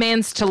 She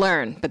demands to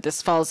learn, but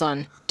this falls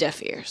on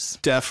deaf ears.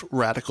 Deaf,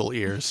 radical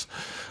ears.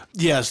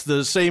 Yes,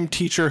 the same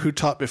teacher who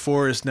taught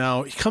before is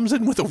now, he comes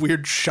in with a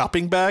weird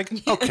shopping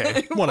bag.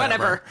 Okay,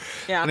 whatever.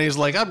 Yeah. And he's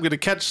like, I'm going to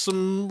catch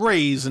some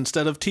rays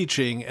instead of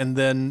teaching. And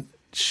then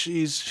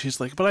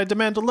she's like, but I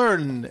demand to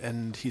learn.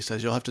 And he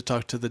says, you'll have to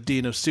talk to the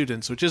dean of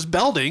students, which is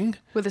Belding.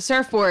 With a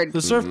surfboard.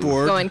 The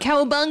surfboard. Going,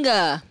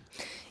 cowabunga.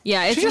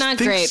 Yeah, it's She just not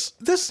thinks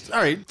great.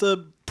 all right,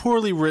 the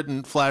poorly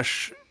written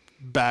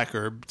flashback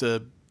or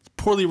the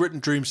poorly written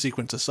dream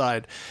sequence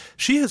aside,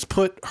 she has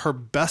put her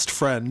best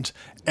friend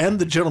and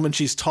the gentleman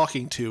she's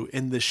talking to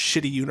in this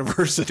shitty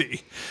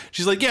university.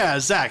 She's like, yeah,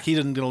 Zach, he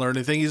didn't learn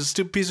anything. He's a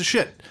stupid piece of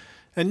shit.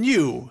 And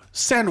you,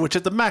 sandwich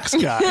at the Max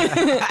guy.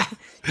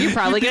 You're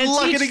probably going to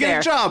lucky teach to get there.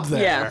 a job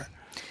there. Yeah.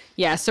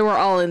 Yeah, so we're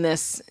all in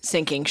this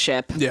sinking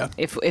ship. Yeah.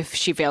 If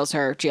she fails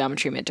her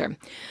geometry midterm.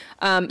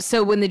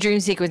 So when the dream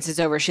sequence is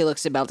over, she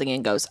looks at Belding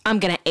and goes, I'm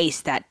going to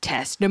ace that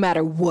test no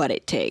matter what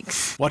it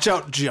takes. Watch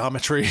out,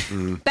 geometry.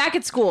 Back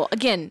at school,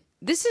 again,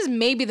 this is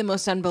maybe the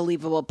most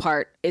unbelievable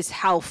part is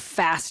how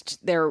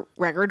fast their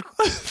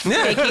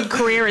record-making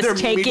career is Their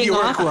taking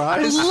meteoric off.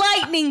 rise.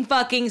 Lightning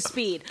fucking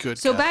speed. Good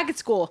so God. back at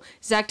school,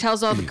 Zach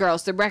tells all the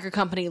girls the record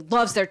company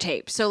loves their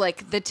tape. So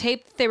like the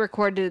tape that they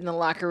recorded in the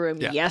locker room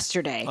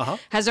yesterday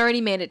has already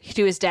made it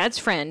to his dad's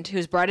friend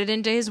who's brought it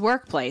into his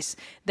workplace.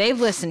 They've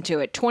listened to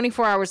it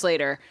 24 hours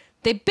later.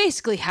 They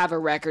basically have a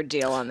record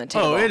deal on the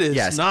table. Oh, it is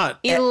Yes. not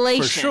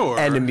Elation. for sure.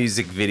 And a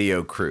music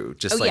video crew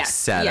just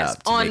set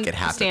up to on make it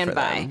happen standby.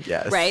 for them.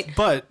 Yes. Right?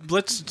 But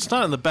it's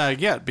not in the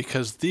bag yet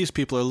because these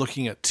people are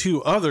looking at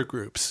 2 other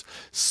groups,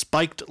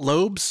 Spiked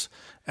Lobes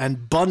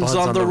and Buns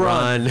on the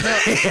Run.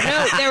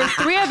 No, there were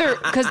 3 other,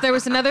 because there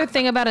was another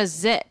thing about a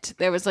zit.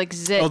 There was like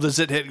zit. Oh, the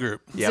Zit Hit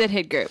group. Zit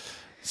hit group.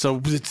 So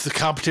it's the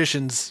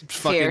competition's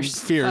fucking fierce.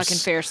 Fucking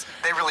fierce.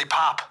 They really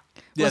pop.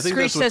 Yeah, Well, I think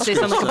Screech that's what says they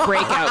sound like a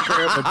breakout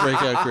group. a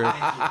breakout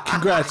group.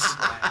 Congrats.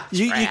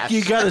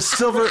 You got a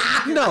silver.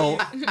 No,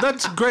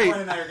 that's great.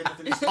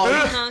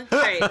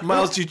 Great.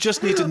 Miles, you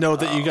just need to know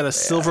that you got a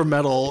silver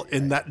medal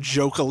in that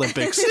joke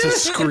Olympics to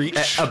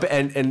screech.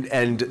 And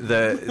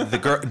the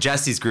girl,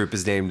 Jesse's group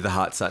is named the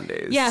Hot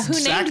Sundays. Yeah, who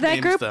Zach named that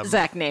names group? them.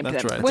 Zach named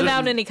That's them right.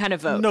 without There's any kind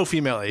of vote. No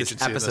female This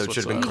agency. in this episode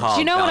should have been whatsoever. called.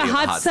 Do you know what a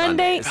Valley of Hot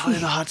Sunday- Valley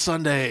of the Hot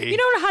Sunday. You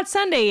know what a hot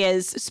sundae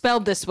is,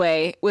 spelled this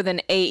way with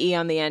an AE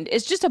on the end?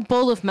 It's just a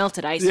bowl of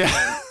melted ice cream.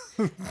 Yeah.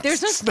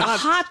 There's no a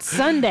hot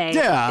sundae.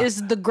 Yeah.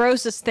 Is the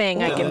grossest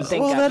thing I can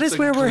think Well, of. that is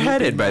where we're creepy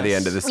headed by the mess.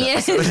 end of this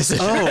Yes.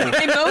 episode.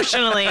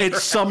 Emotionally.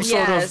 It's some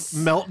sort Yes. of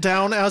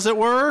meltdown, as it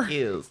were.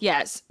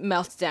 Yes,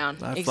 meltdown.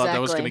 I exactly. thought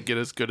that was going to get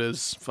as good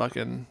as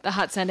fucking the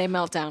hot sundae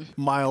meltdown.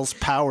 Miles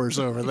Powers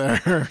over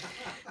there.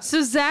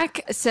 So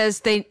Zach says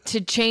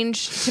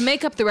to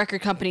make up the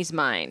record company's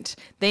mind,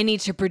 they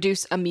need to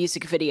produce a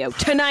music video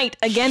tonight.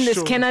 Again, this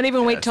Sure. cannot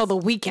even wait till the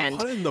weekend.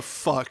 What in the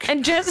fuck?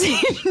 And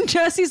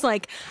Jesse's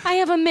like, I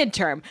have a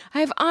midterm.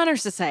 I have honor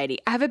society.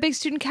 I have a big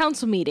student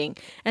council meeting.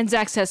 And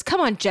Zach says, come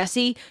on,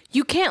 Jesse.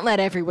 You can't let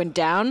everyone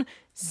down.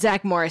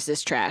 Zach Morris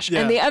is trash.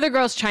 Yeah. And the other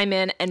girls chime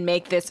in and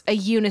make this a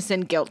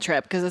unison guilt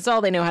trip because that's all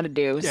they know how to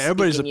do. Yeah,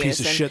 everybody's a speak in piece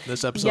of unison. shit in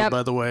this episode, Yep.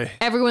 by the way.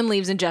 Everyone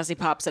leaves and Jesse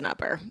pops an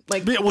upper.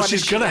 Like, Yeah, well, what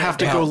she's is she going to have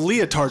to do? go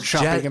leotard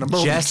shopping in a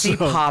moment. Jesse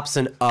so- pops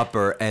an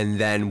upper, and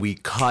then we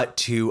cut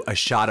to a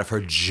shot of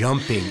her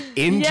jumping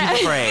into Yeah.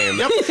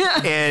 frame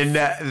in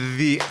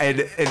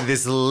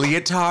this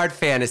leotard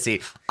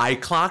fantasy. I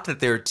clocked that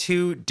there are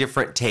two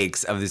different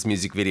takes of this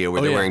music video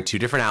where they're yeah. wearing two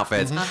different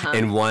outfits.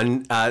 In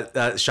one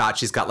shot,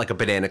 she's got like a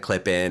banana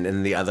clip in,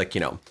 and the other,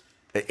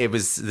 it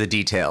was the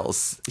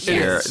details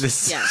here. Yes.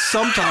 This Yes.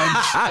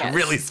 Sometimes,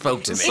 really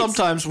spoke to me.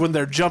 sometimes when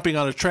they're jumping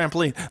on a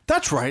trampoline,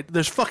 that's right.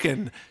 There's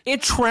fucking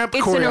tramp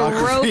It's an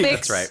choreography.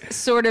 aerobics right.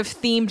 sort of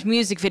themed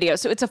music video.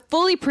 So it's a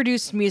fully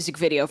produced music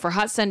video for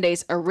Hot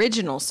Sunday's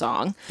original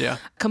song. Yeah.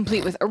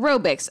 Complete with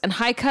aerobics and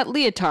high cut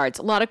leotards,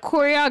 a lot of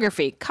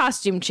choreography,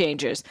 costume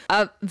changes,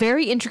 a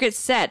very intricate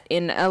set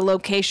in a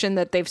location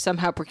that they've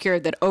somehow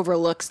procured that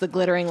overlooks the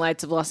glittering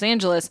lights of Los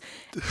Angeles.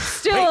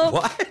 Still,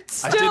 What? I didn't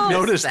Still-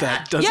 notice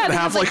that. Does yeah, it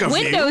there's have like a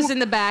windows view? in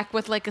the back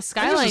with like a I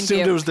skyline just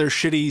assumed view. it was their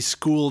shitty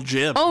school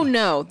gym. Oh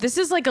no, this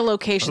is like a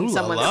location Ooh la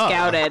someone la.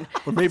 scouted.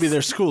 Or maybe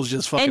their school's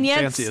just fucking And yet,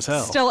 fancy as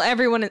hell. still,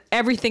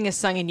 everything is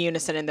sung in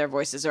unison, and their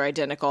voices are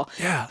identical.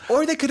 yeah.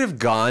 Or they could have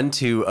gone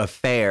to a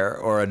fair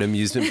or an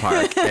amusement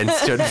park and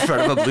stood in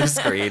front of a blue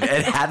screen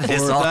and had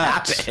this Or all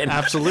that. happen.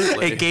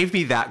 Absolutely. It gave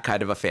me that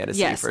kind of a fantasy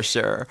Yes. for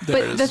sure.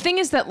 But the thing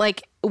is that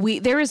like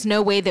there is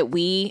no way that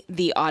we,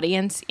 the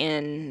audience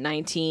in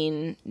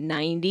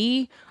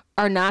 1990,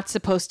 are not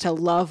supposed to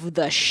love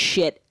the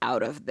shit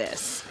out of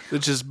this.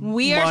 Which is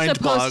We are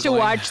supposed to mind-boggling.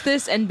 watch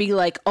this and be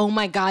like, "Oh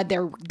my god,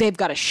 they've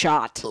got a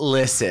shot."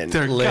 Listen,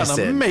 They're listen.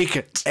 gonna make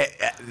it.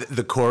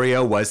 The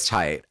choreo was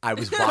tight. I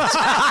was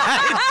watching.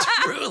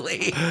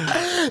 Truly.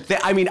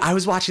 I mean, I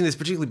was watching this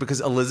particularly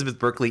because Elizabeth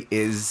Berkley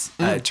is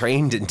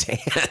trained in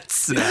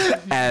dance.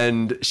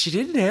 And she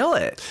did nail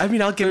it. I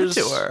mean, I'll give it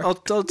to her.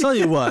 I'll tell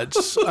you what.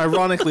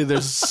 Ironically,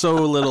 there's so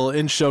little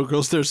in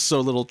Showgirls. There's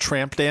so little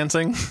tramp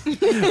dancing,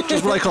 which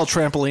is what I call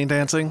trampoline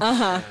dancing.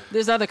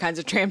 There's other kinds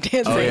of tramp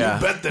dancing.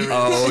 Bet there is.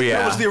 Oh, yeah.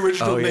 That was the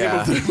original Oh, name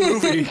yeah. of the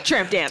movie.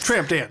 Tramp dance.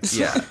 Tramp dance.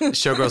 Yeah.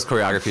 Showgirls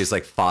choreography is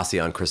like Fosse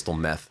on crystal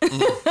meth.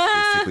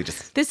 Basically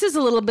just This is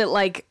a little bit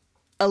like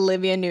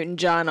Olivia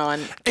Newton-John on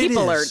Keep It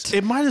Alert. is.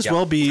 It might as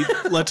well be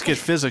Let's Get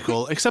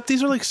Physical, except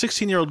these are like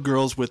 16-year-old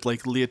girls with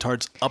like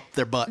leotards up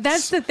their butts.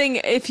 That's the thing.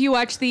 If you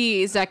watch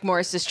the Zach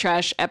Morris's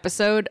Trash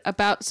episode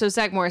so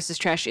Zach Morris's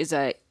Trash is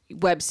a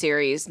web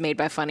series made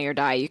by Funny or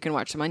Die. You can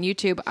watch them on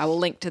YouTube. I will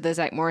link to the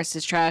Zach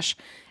Morris's Trash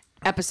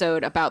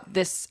episode about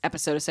this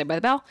episode of Saved by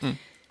the Bell.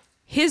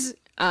 His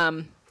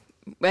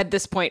at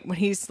this point when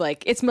he's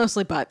like, it's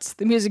mostly butts.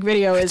 The music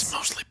video is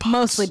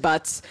mostly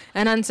butts.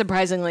 and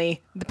unsurprisingly,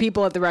 the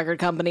people at the record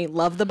company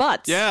love the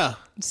butts. Yeah.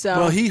 So-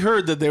 well, he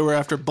heard that they were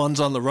after Buns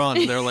on the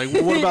Run. They're like,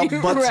 well, what about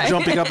butts Right.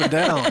 jumping up and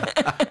down?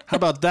 How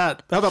about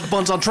that? How about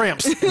Buns on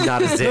Tramps?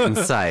 not a zit in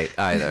sight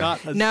either.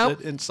 Not a Nope.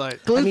 zit in sight.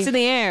 Glutes in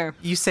the air.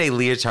 You say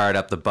leotard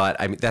up the butt.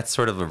 I mean, that's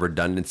sort of a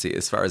redundancy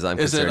as far as I'm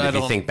Is it? concerned. I If you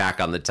don't- think back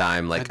on the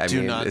time, like, I I do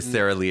mean, not- is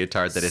there a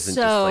leotard that isn't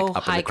So just like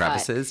up in high the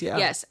crevices? cut. Yeah.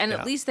 Yes, and Yeah.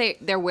 at least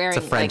they're wearing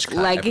It's a French like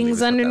cut, I believe leggings is what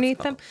that's underneath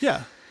called. them.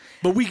 Yeah.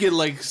 But we get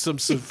like some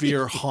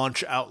severe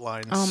haunch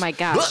outlines. Oh my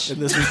gosh.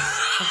 And this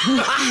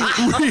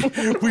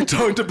we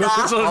talked about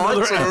this on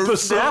another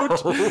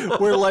episode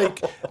where like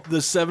the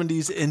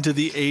 70s into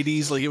the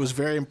 80s, like it was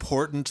very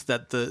important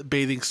that the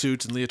bathing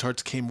suits and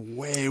leotards came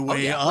way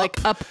up.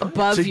 Like up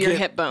above to your get-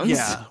 hip bones.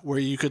 Yeah, where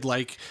you could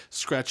like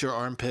scratch your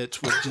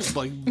armpits with just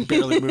like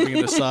barely moving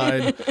it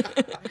aside.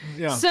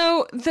 Yeah.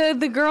 So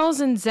the girls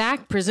and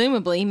Zach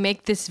presumably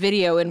make this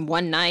video in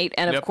one night,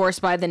 and of Yep. course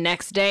by the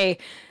next day,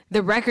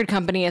 the record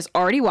company has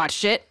already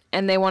watched it,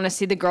 and they want to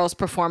see the girls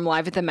perform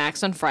live at the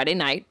Max on Friday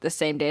night, the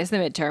same day as the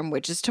midterm,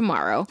 which is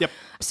tomorrow. Yep.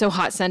 So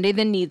Hot Sunday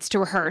then needs to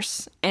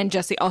rehearse, and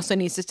Jessie also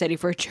needs to study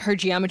for her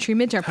geometry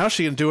midterm. How's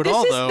she gonna do it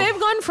all though? They've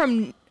gone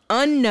from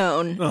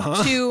unknown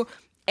to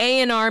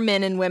A&R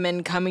men and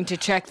women coming to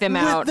check them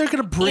out. They're going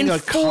to bring in a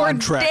 4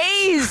 contract.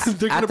 days.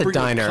 They're going At to the bring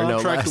diner, a no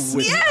contract less.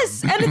 with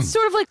Yes, and it's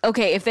sort of like,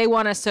 okay, if they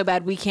want us so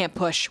bad, we can't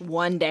push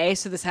one day,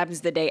 so this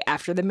happens the day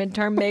after the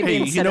midterm, maybe. Hey,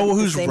 you instead know of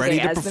the who's same ready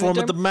day to as perform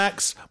at the midterm?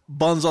 Max?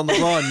 Buns on the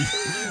Run.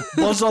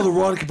 Buns on the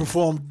Run can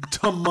perform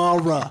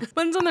tomorrow.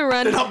 Buns on the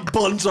Run. Not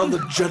Buns on the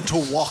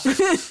Gentle Walk.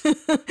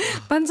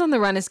 Buns on the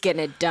Run is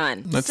getting it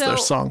done. That's their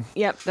song.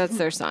 Yep, that's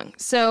their song.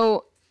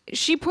 So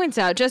Jessie points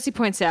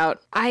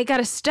out, I got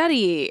to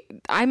study.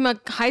 I'm a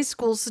high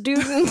school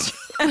student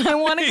and I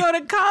want to go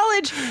to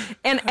college.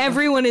 And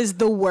everyone is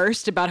the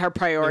worst about her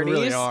priorities. They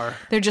really are.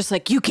 They're just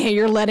like, you can't,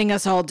 you're letting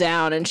us all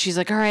down. And she's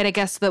like, all right, I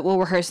guess that we'll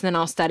rehearse and then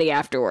I'll study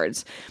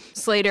afterwards.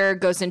 Slater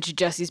goes into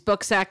Jessie's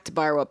book sack to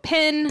borrow a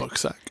pen. Book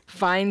sack.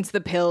 Finds the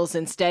pills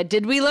instead.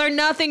 Did we learn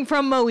nothing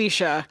from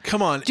Moesha?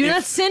 Come on. Do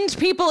not send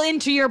people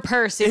into your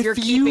purse if you're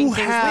keeping you things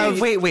have-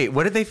 loose. Wait,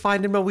 what did they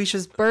find in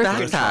Moesha's Birth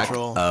backpack?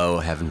 control. Oh,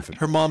 heaven forbid.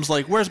 Her mom's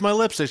like, where's my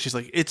lipstick? She's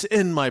like, it's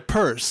in my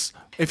purse.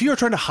 If you're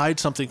trying to hide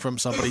something from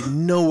somebody,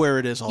 know where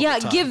it is all Yeah,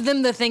 the time. give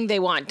them the thing they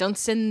want. Don't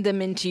send them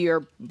into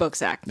your book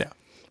sack. Yeah.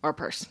 Or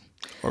purse.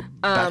 Or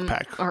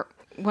backpack. Or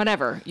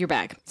whatever, your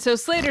bag. So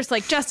Slater's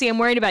like, Jessie, I'm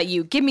worried about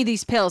you. Give me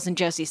these pills. And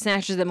Jessie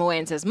snatches them away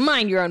and says,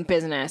 mind your own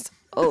business.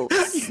 Oh,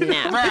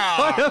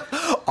 snap.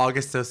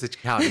 August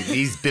Osage County.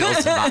 These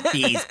pills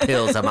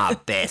are my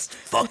best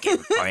fucking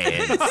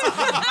friends. You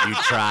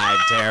try and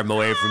tear them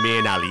away from me,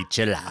 and I'll eat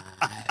you alive.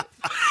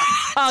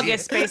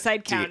 August,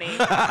 Bayside County.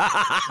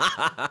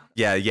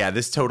 Yeah,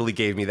 this totally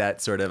gave me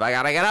that sort of, I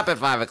gotta get up at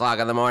 5 o'clock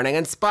in the morning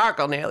and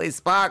sparkle, nearly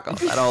sparkle.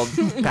 That old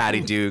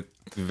Patty Duke,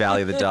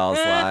 Valley of the Dolls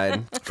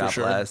line. God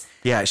bless.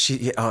 Yeah,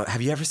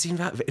 have you ever seen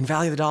in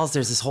Valley of the Dolls,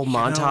 there's this whole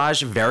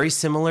montage very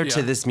similar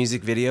to this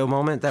music video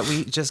moment that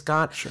we just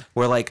got,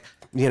 where like,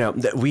 you know,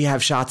 we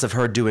have shots of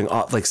her doing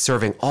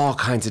serving all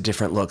kinds of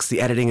different looks.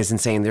 The editing is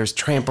insane. There's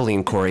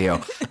trampoline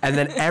choreo. And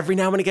then every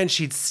now and again,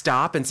 she'd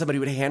stop and somebody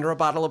would hand her a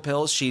bottle of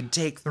pills. She'd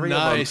take 3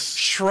 of them,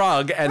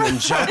 shrug, and then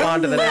jump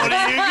onto the next. What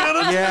are you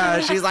gonna do?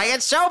 Yeah, she's like,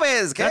 it's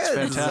showbiz, kids. That's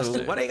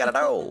fantastic. What are you gonna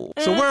do?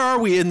 So where are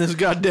we in this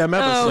goddamn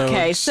episode?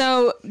 Okay,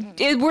 so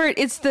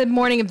it's the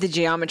morning of the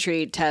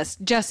geometry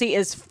test. Jessie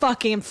is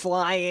fucking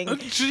flying.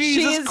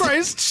 Jesus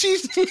Christ!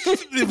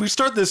 We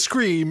start this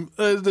scream.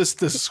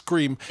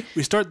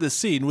 We start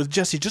this scene with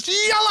Jessie just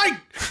yelling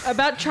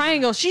about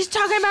triangles. She's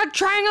talking about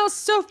triangles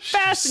so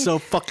fast. so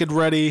fucking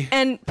ready.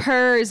 And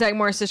per Zach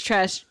Morris's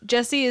trash,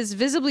 Jessie is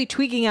visibly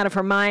tweaking out of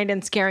her mind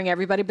and scaring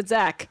everybody but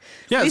Zach.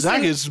 Yeah, Lisa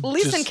Zach is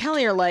Lisa just- and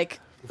Kelly are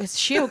like, is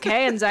she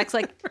okay? And Zach's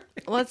like,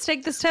 let's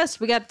take this test.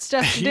 We got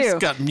stuff to He's do.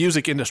 got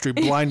music industry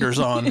blinders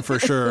on for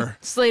sure.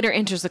 Slater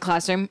enters the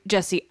classroom.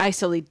 Jessie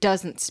icily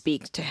doesn't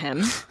speak to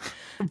him.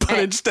 But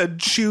instead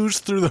chews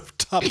through the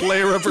top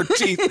layer of her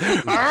teeth.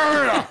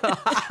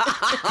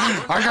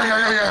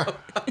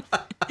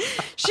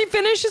 She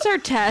finishes her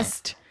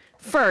test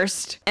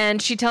first,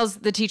 and she tells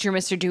the teacher,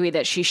 Mr. Dewey,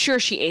 that she's sure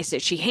she aced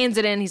it. She hands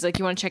it in. He's like,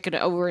 you want to check it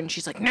over? And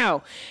she's like,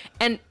 no.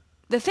 And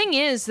the thing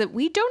is that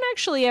we don't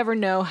actually ever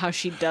know how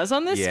she does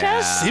on this Yeah.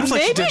 test. Seems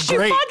like Maybe she did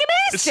great. fucking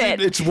aced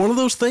it. It's one of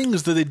those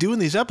things that they do in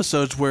these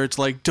episodes where it's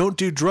like, don't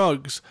do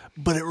drugs,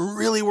 but it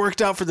really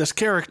worked out for this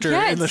character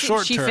in the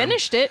short she term.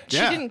 finished it.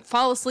 Yeah. She didn't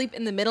fall asleep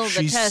in the middle of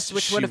the test,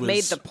 which would have made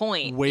was the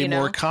point. Way you know?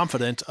 more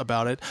confident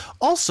about it.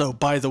 Also,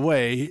 by the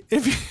way,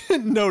 if you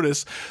didn't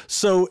notice,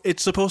 so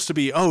it's supposed to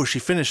be, she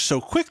finished so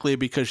quickly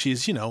because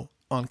she's,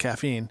 on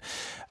caffeine.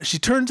 She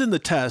turns in the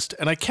test,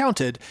 and I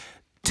counted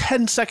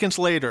 10 seconds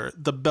later,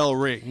 the bell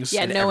rings.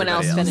 Yeah, And no one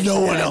else everybody finished it.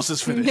 No one else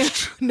has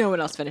finished. No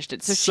one else finished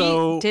it. So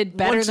So, she did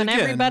better once than again,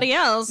 everybody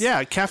else.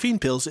 Yeah, caffeine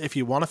pills if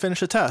you want to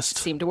finish a test.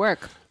 Seemed to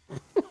work.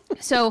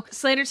 So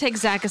Slater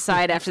takes Zach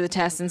aside after the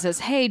test and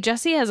says, hey,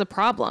 Jessie has a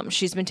problem.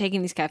 She's been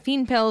taking these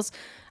caffeine pills,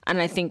 and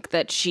I think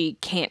that she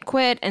can't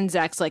quit. And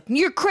Zach's like,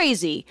 you're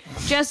crazy.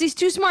 Jessie's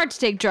too smart to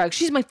take drugs.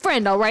 She's my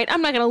friend, all right?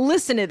 I'm not going to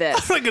listen to this.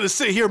 I'm not going to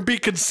sit here and be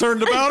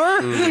concerned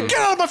about her. Get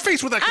out of my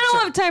face with that I concern.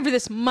 don't have time for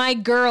this. My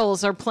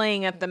girls are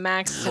playing at the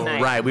Max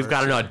tonight. Right, we've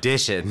got an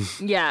audition.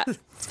 Yeah.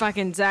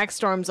 Fucking Zach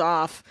storms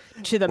off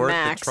to the Worth the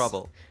Max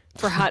trouble.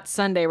 for Hot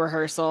Sunday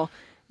rehearsal.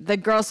 The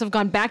girls have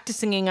gone back to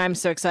singing I'm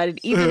So Excited,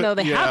 even though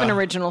they have an Yeah.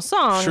 original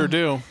song. Sure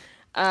do.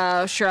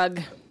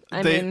 Shrug.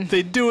 I mean,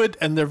 They do it,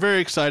 and they're very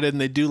excited, and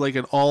they do like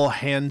an all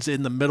hands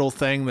in the middle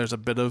thing. There's a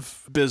bit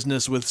of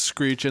business with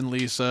Screech and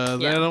Lisa.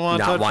 Yeah. They don't want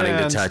to Not touch wanting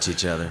hands. to touch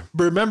each other.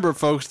 Remember,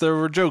 folks, there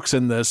were jokes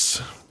in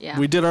this. Yeah.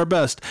 We did our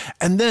best.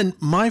 And then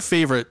my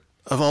favorite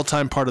of all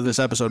time part of this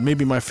episode,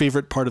 maybe my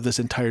favorite part of this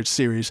entire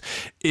series,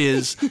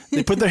 is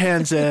they put their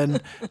hands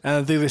in, and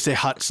I think they say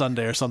Hot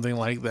Sunday or something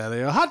like that. They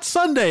go, Hot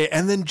Sunday!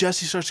 And then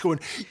Jessie starts going,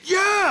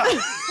 yeah!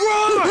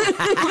 Run!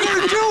 We're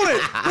gonna do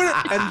it!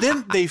 And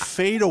then they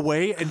fade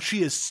away, and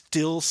she is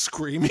still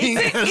screaming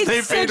as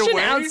they fade away.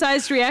 It's such an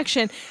outsized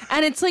reaction.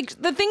 And it's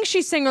like, the things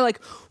she's saying are like,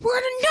 we're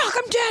gonna knock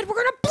them dead, we're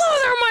gonna blow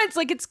their minds.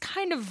 Like, it's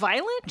kind of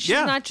violent. She's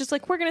not just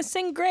like, we're gonna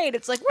sing great.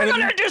 It's like, we're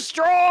gonna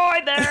destroy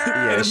them.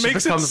 Yeah, she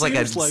becomes like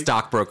a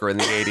stockbroker in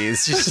the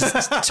 80s. She's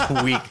just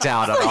tweaked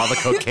out on all the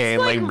cocaine.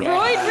 Like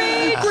roid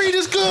rage. Greed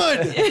is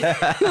good.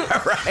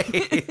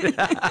 Right.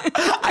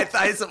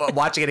 I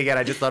watching it again,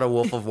 I just thought of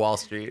Wolf of Wall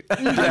Street.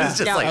 It's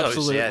just like,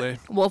 absolutely. oh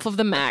shit. Wolf of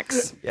the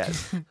Max.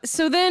 Yes.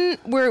 So then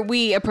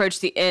we approach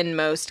the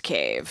inmost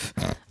cave,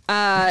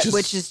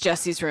 which is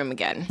Jesse's room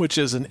again. Which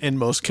is an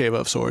inmost cave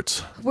of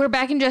sorts. We're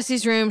back in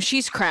Jesse's room.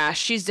 She's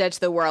crashed. She's dead to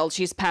the world.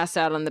 She's passed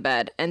out on the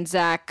bed. And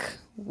Zach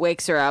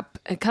wakes her up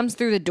and comes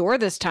through the door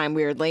this time,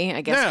 weirdly,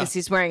 I guess, because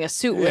he's wearing a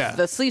suit with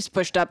the sleeves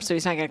pushed up, so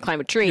he's not going to climb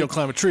a tree. You'll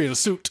climb a tree in a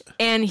suit.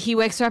 And he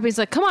wakes her up and he's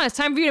like, come on, it's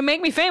time for you to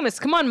make me famous.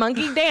 Come on,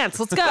 monkey, dance.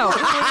 Let's go.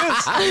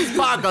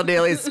 Sparkle,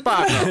 Daily,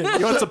 sparkle.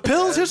 You want some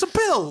pills? Here's some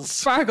pills.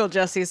 Sparkle,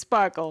 Jesse,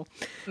 sparkle.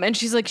 And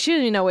she's like, she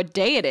doesn't even know what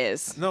day it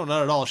is. No,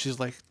 not at all. She's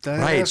like,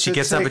 Right. She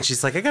gets up and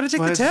she's like, I got to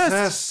take the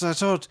test. I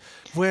told,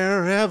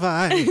 where am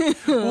I?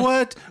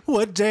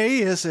 What day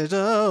is it?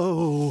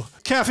 Oh,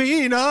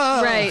 caffeine.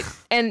 Right.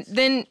 And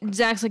then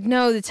Zach's like,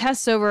 no, the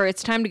test's over.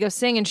 It's time to go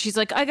sing. And she's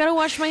like, I got to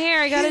wash my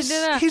hair. I got to do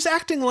that. He's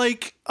acting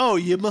like, oh,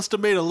 you must have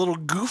made a little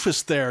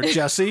goofus there,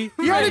 Jesse.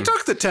 You already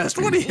took the test.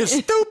 What are you,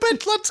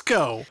 stupid? Let's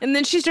go. And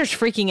then she starts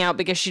freaking out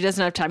because she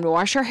doesn't have time to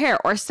wash her hair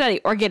or study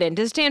or get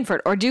into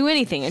Stanford or do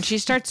anything. And she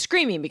starts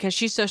screaming because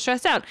she's so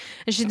stressed out.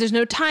 And there's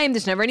no time.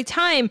 There's never any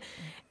time.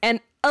 And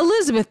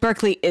Elizabeth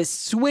Berkley is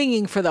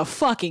swinging for the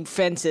fucking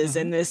fences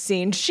in this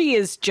scene. She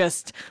is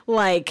just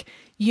like,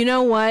 you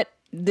know what?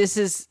 This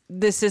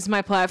is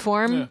my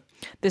platform. Yeah.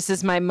 This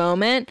is my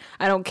moment.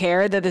 I don't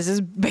care that this is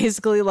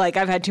basically like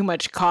I've had too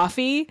much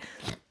coffee.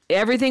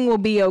 Everything will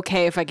be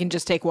okay if I can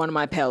just take one of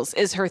my pills,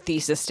 is her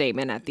thesis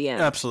statement at the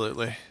end.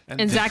 Absolutely.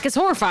 And Zach is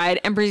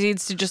horrified and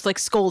proceeds to just like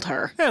scold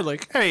her. Yeah,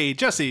 like, hey,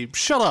 Jesse,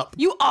 shut up.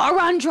 You are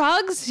on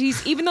drugs?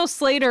 Even though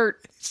Slater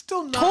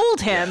still not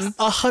told him.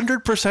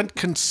 100%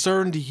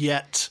 concerned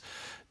yet.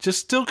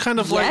 Just still kind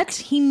of like... Yet?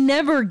 He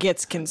never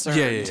gets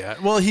concerned. Yeah.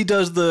 Well, he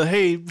does the,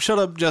 hey, shut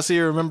up, Jesse,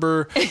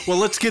 remember... Well,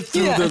 let's get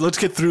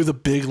through the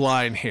big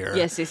line here.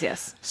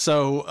 Yes.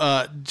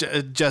 So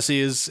Jesse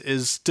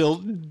is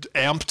still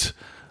amped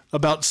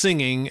about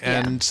singing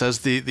and says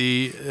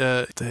the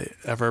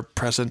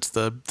ever-present,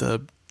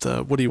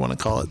 the what do you want to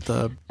call it?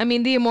 The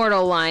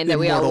immortal line that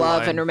we all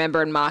love line. and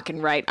remember and mock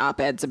and write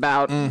op-eds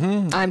about.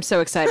 Mm-hmm. I'm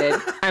so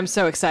excited. I'm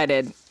so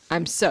excited.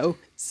 I'm so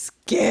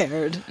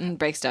scared. And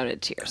breaks down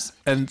into tears.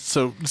 And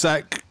so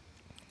Zach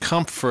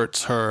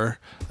comforts her.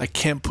 I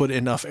can't put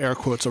enough air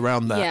quotes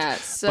around that. Yeah,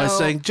 so... by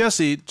saying,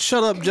 Jesse,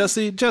 shut up,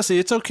 Jesse. Jesse,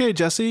 it's okay,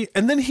 Jesse.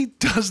 And then he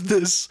does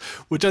this,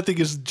 which I think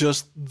is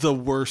just the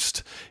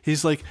worst.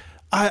 He's like,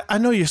 I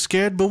know you're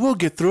scared, but we'll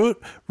get through it.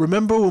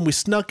 Remember when we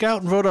snuck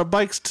out and rode our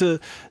bikes to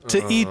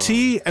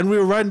E.T. and we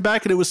were riding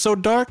back and it was so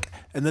dark?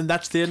 And then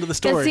that's the end of the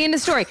story. That's the end of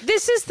the story.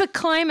 This is the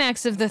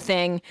climax of the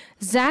thing.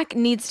 Zach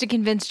needs to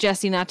convince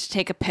Jesse not to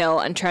take a pill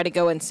and try to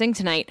go and sing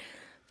tonight.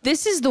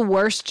 This is the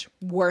worst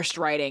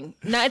writing.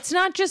 Now, it's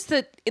not just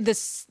that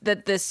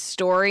this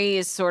story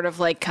is sort of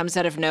like comes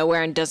out of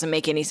nowhere and doesn't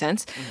make any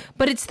sense,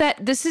 but it's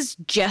that this is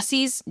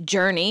Jesse's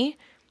journey.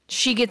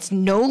 She gets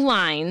no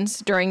lines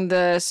during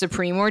the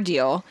Supreme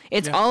Ordeal.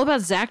 It's all about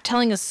Zach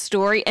telling a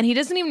story, and he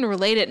doesn't even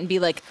relate it and be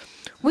like,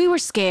 we were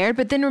scared,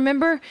 but then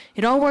remember,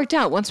 it all worked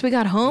out once we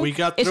got home. We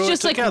got through It's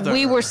just it together. like,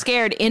 we were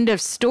scared, end of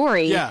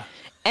story. Yeah.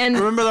 And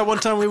remember that one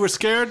time we were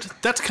scared?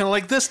 That's kind of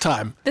like this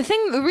time.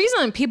 the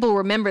reason people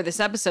remember this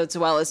episode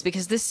so well is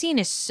because this scene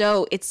is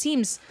it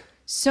seems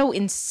so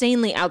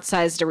insanely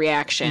outsized a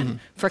reaction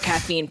for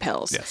caffeine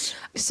pills. Yes.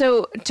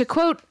 So to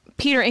quote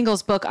Peter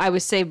Engel's book, I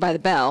Was Saved by the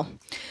Bell,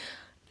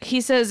 he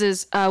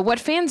says what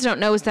fans don't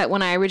know is that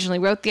when I originally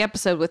wrote the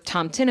episode with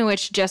Tom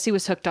Tinowich, Jesse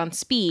was hooked on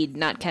speed,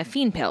 not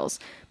caffeine pills.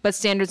 But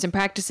Standards and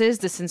Practices,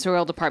 the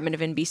censorial department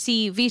of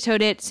NBC,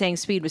 vetoed it, saying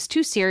speed was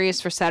too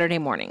serious for Saturday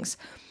mornings.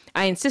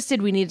 I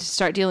insisted we needed to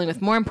start dealing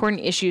with more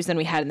important issues than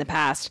we had in the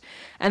past,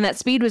 and that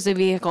speed was a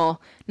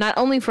vehicle not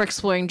only for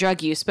exploring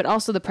drug use, but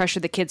also the pressure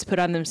the kids put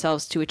on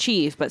themselves to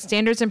achieve, but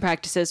Standards and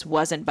Practices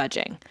wasn't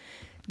budging.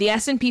 The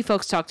S&P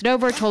folks talked it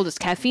over, told us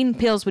caffeine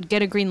pills would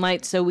get a green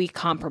light, so we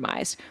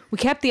compromised. We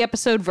kept the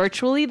episode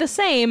virtually the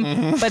same,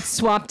 but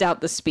swapped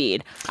out the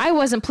speed. I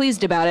wasn't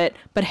pleased about it,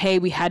 but hey,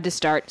 we had to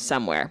start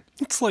somewhere.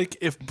 It's like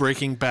if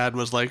Breaking Bad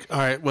was like, all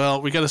right,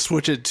 well, we got to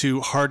switch it to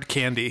hard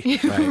candy.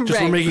 Right.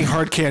 Just we're making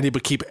hard candy,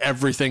 but keep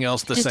everything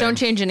else the same. Just don't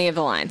change any of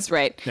the lines,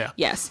 right? Yeah.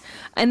 Yes.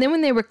 And then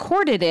when they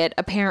recorded it,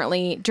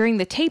 apparently, during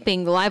the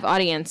taping, the live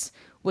audience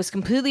was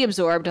completely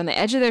absorbed on the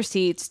edge of their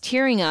seats,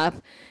 tearing up.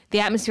 The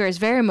atmosphere is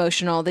very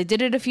emotional. They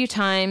did it a few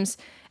times.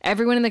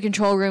 Everyone in the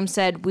control room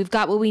said, we've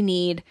got what we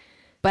need.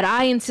 But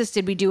I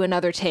insisted we do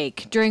another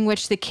take, during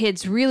which the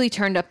kids really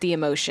turned up the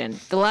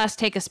emotion. The last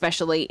take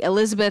especially,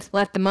 Elizabeth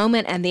let the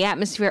moment and the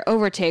atmosphere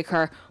overtake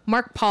her.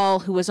 Mark Paul,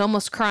 who was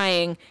almost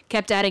crying,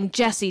 kept adding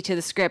Jesse to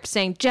the script,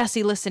 saying,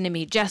 Jesse, listen to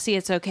me. Jesse,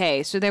 it's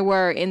okay. So there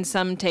were, in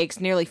some takes,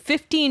 nearly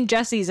 15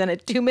 Jessies in a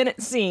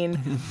 2-minute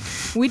scene.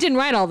 We didn't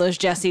write all those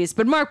Jessies,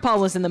 but Mark Paul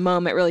was in the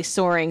moment really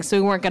soaring, so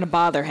we weren't going to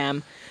bother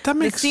him.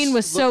 The scene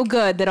was so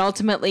good that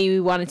ultimately we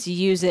wanted to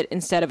use it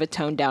instead of a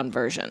toned-down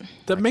version.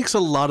 That makes a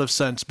lot of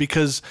sense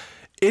because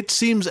it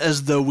seems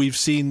as though we've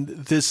seen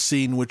this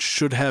scene, which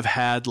should have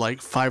had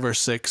like 5 or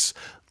 6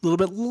 a little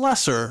bit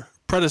lesser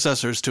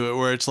predecessors to it,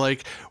 where it's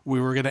like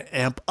we were going to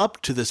amp up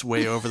to this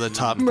way over the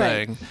top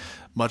thing,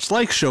 much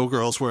like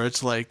Showgirls, where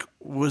it's like,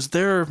 was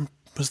there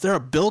a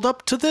build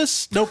up to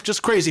this? Nope,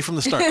 just crazy from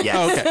the start.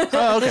 Yes.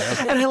 Oh,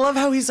 okay. And I love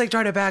how he's like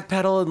trying to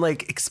backpedal and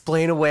like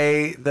explain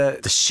away the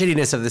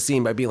shittiness of the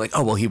scene by being like,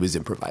 oh, well, he was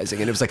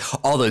improvising. And it was like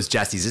all those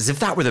Jessies, as if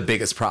that were the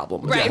biggest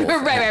problem. Right.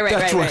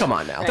 Come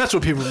on now. That's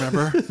what people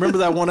remember. Remember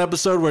that one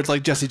episode where it's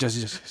like Jesse.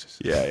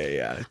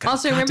 Yeah.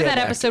 Also, remember that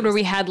episode where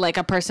we had like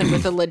a person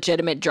with a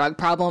legitimate drug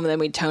problem, and then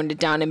we toned it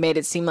down and made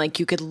it seem like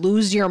you could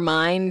lose your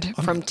mind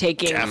from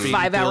taking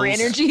 5-hour pills.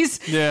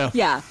 energies?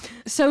 Yeah.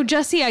 So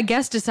Jessie, I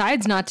guess,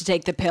 decides not to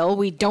take the pill.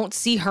 We don't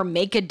see her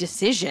make a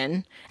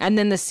decision. And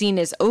then the scene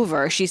is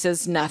over. She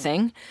says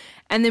nothing.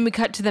 And then we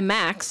cut to the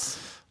Max.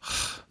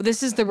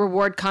 This is the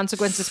reward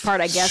consequences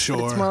part, I guess, but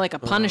it's more like a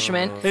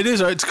punishment. It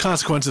is. It's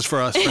consequences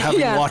for us for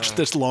having watched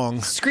this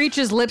long. Screech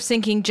is lip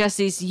syncing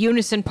Jessie's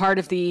unison part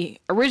of the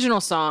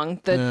original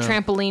song, the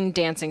trampoline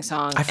dancing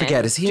song. I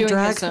forget. Is he in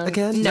drag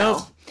again?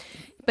 No.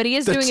 But he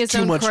is doing his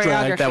own choreography.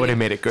 Drag. That would have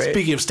made it great.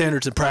 Speaking of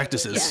standards and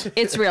practices. Yeah,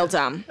 it's real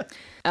dumb.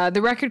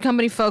 The record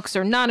company folks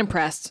are not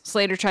impressed.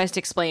 Slater tries to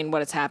explain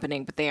what is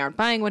happening, but they aren't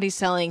buying what he's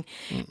selling.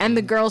 And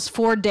the girls'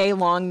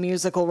 4-day-long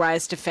musical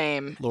rise to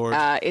fame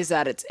is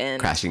at its end.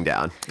 Crashing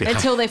down.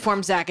 Until they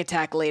form Zack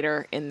Attack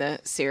later in the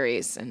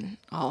series, and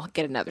I'll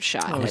get another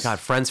shot. Oh my God,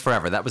 Friends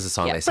Forever. That was the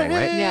song they sang,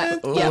 right? Yeah.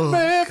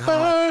 Oh,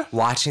 God.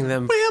 Watching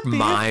them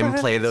mime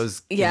play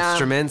those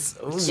instruments.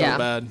 So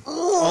bad.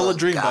 All a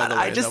dream, by the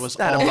way. I just that was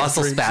had all a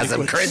muscle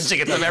spasm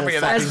cringing at the memory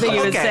of that. As you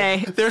would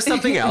say. There's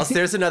something else.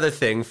 There's another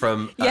thing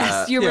from...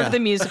 Yes, you remember the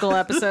musical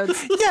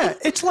episodes. Yeah,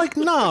 it's like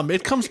Nom.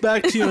 It comes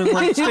back to you in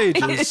like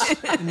stages,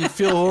 and you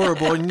feel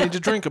horrible, and you need to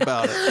drink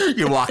about it.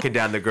 You're walking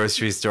down the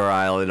grocery store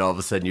aisle, and all of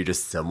a sudden you're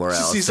just somewhere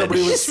else. You see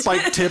somebody with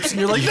spiked tips,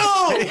 and you're like,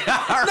 no!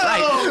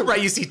 No!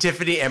 Right, you see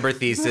Tiffany Amber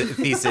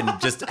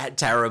Thiessen just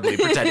terribly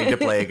pretending to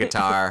play a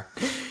guitar.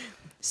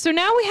 So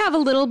now we have a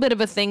little bit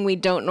of a thing we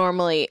don't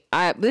normally.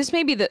 This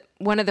may be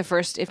one of the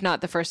first, if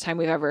not the first time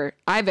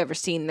I've ever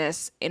seen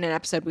this in an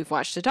episode we've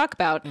watched to talk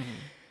about. Mm-hmm.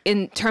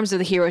 In terms of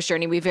the hero's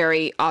journey, we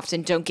very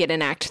often don't get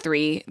in Act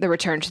 3, the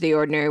return to the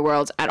ordinary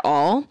world, at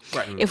all.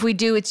 Right. If we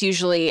do, it's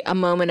usually a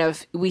moment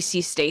of we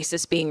see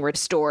stasis being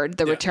restored,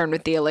 the return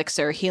with the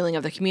elixir, healing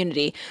of the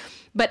community.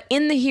 But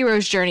in the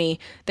hero's journey,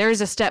 there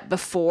is a step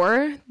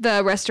before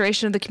the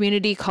restoration of the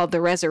community called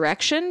the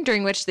resurrection,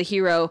 during which the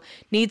hero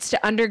needs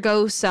to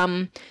undergo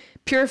some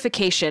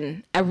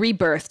purification, a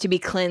rebirth, to be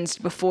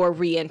cleansed before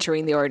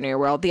re-entering the ordinary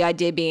world. The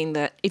idea being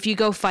that if you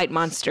go fight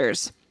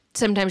monsters,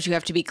 sometimes you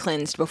have to be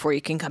cleansed before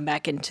you can come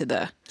back into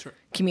the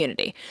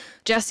community.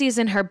 Jessie is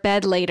in her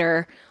bed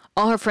later.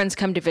 All her friends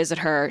come to visit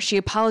her. She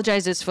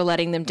apologizes for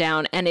letting them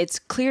down, and it's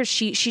clear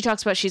she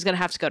talks about she's going to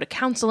have to go to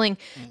counseling.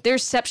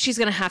 There's steps she's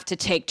going to have to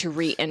take to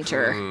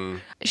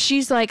re-enter.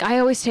 She's like, I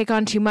always take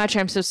on too much.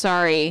 I'm so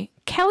sorry.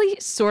 Kelly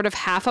sort of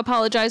half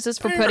apologizes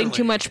for putting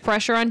too much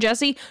pressure on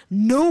Jessie.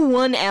 No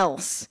one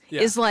else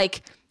is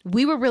like,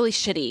 we were really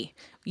shitty.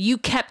 You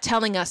kept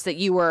telling us that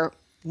you were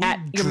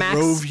at your max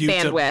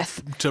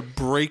bandwidth. To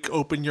break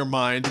open your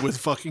mind with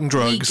fucking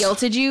drugs. We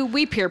guilted you.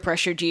 We peer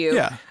pressured you.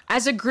 Yeah.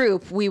 As a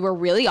group, we were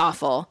really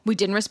awful. We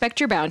didn't respect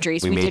your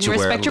boundaries. We didn't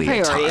respect your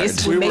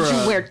priorities. We made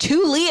you wear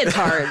 2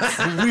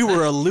 leotards. We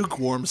were a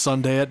lukewarm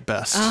Sunday at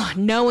best.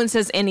 No one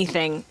says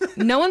anything.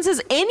 No one says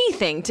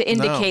anything to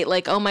indicate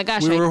like, oh my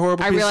gosh,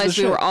 I realized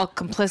we were all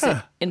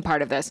complicit in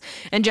part of this.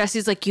 And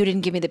Jessie's like, you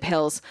didn't give me the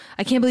pills.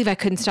 I can't believe I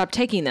couldn't stop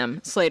taking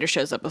them. Slater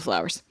shows up with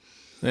flowers.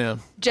 Yeah.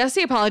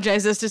 Jessie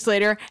apologizes to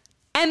Slater,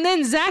 and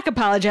then Zack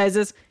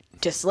apologizes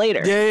to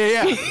Slater.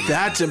 Yeah.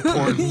 That's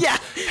important.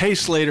 Hey,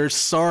 Slater,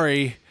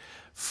 sorry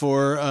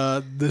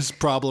for this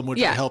problem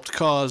which I helped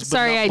cause,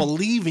 but not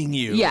believing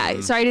you. Yeah,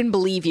 sorry I didn't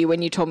believe you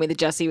when you told me that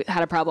Jessie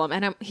had a problem.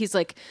 And he's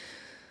like,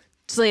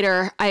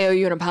 Slater, I owe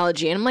you an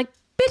apology. And I'm like,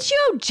 bitch, you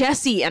owe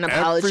Jessie an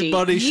apology.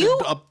 Everybody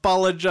should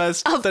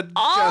apologize to Jessie.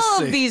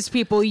 All of these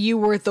people, you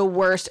were the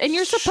worst. And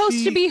you're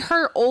supposed to be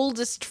her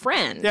oldest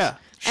friend. Yeah.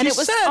 And it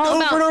was said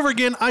all over and over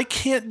again, I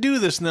can't do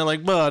this. And they're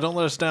like, don't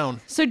let us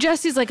down. So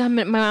Jessie's like,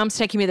 my mom's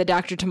taking me to the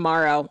doctor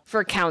tomorrow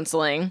for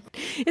counseling.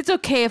 It's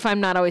okay if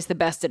I'm not always the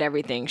best at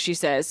everything, she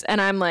says.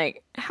 And I'm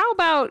like, how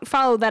about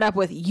follow that up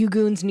with, you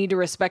goons need to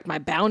respect my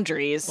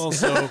boundaries.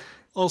 Also,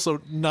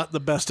 Also, not the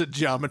best at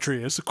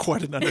geometry is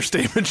quite an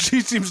understatement.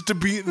 She seems to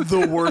be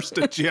the worst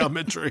at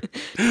geometry.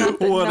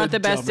 Not the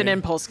best in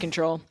impulse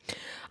control.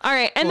 All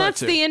right, and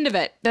that's the end of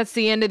it. That's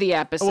the end of the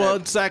episode.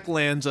 Well, Zach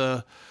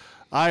Lanza,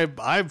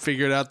 I've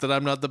figured out that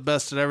I'm not the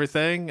best at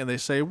everything, and they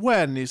say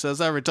when. He says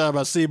every time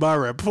I see my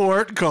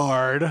report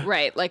card.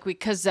 Right, like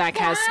because Zach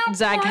has to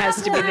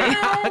be there.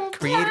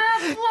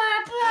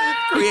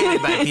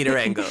 Created by Peter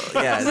Engel.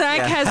 Yes,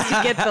 Zach has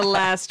to get the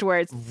last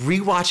words.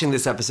 Rewatching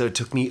this episode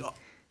took me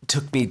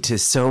to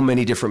so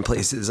many different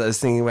places. I was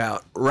thinking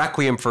about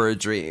Requiem for a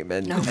Dream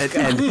and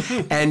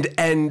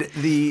the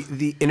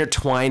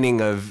intertwining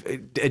of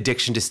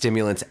addiction to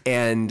stimulants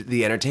and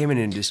the entertainment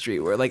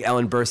industry, where like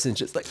Ellen Burstyn's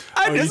just like,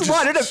 I just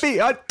wanted to be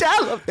on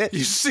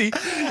television.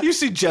 You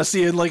see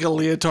Jesse in like a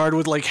leotard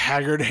with like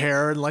haggard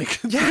hair and like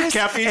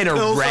caffeine and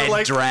pills a red are,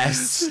 like,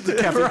 dress. The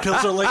caffeine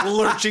pills are like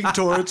lurching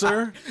towards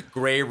her.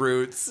 Gray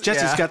roots.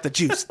 Jesse's got the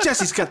juice.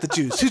 Jesse's got the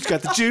juice. Who's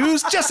got the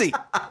juice? Jesse.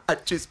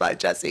 Juice by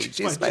Jesse.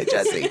 Juice by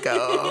Jesse.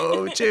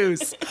 Go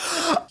juice.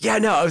 Yeah,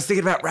 no, I was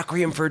thinking about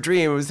Requiem for a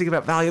Dream. I was thinking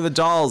about Valley of the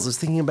Dolls. I was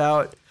thinking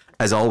about,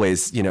 as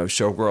always,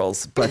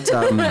 Showgirls. But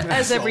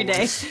as every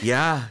day.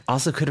 Yeah.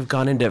 Also could have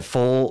gone into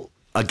full,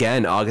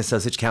 again, August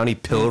Osage County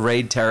pill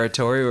raid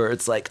territory where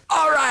it's like,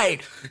 all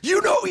right,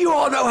 you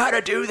all know how to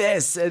do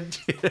this. And,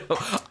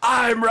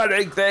 I'm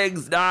running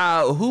things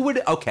now. Who would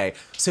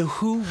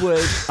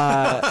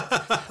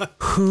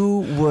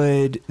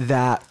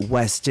that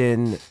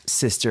Weston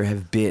sister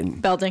have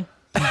been? Belding.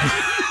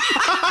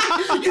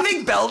 You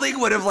think Belding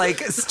would have like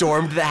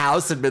stormed the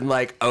house and been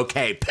like,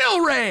 okay,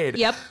 pill raid?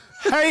 Yep.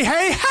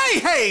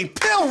 Hey,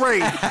 pill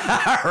raid.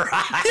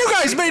 Right. You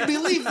guys made me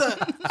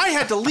I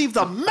had to leave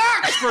the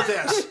Max for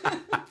this.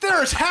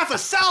 There's half a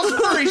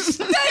Salisbury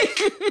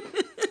steak.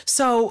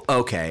 So,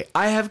 okay,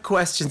 I have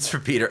questions for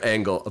Peter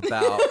Engel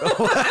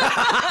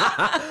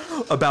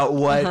about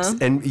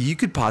what, and you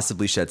could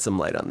possibly shed some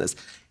light on this.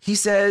 He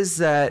says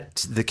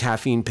that the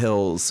caffeine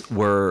pills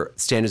were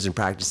standards and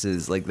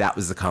practices, like that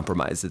was the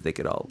compromise that they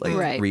could all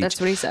reach.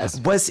 That's what he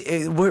says.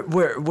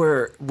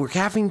 Were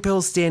caffeine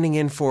pills standing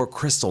in for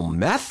crystal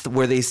meth?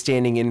 Were they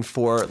standing in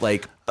for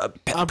like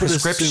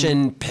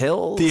prescription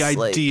pills? The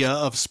idea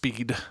of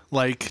speed,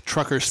 like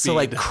trucker speed. So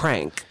like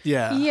crank.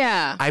 Yeah.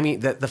 Yeah. I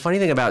mean, the funny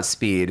thing about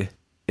speed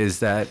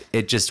is that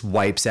it just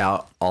wipes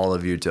out all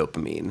of your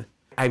dopamine.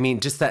 I mean,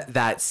 just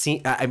that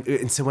scene.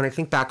 And so when I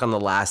think back on the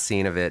last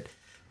scene of it,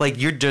 like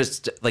you're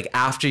just like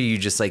after you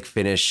just like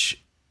finish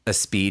a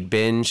speed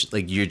binge,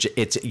 like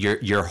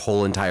your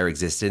whole entire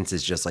existence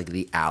is just like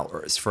the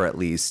hours for at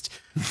least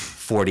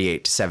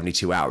 48 to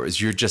 72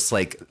 hours. You're just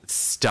like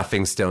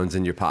stuffing stones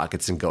in your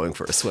pockets and going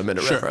for a swim in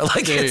a river.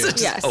 Like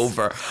it's just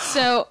over.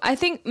 So I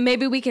think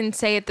maybe we can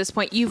say at this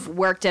point you've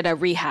worked at a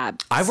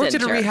rehab. I've worked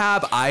at a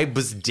rehab. I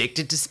was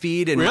addicted to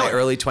speed in my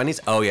early 20s.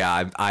 Oh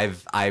yeah,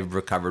 I've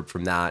recovered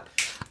from that.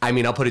 I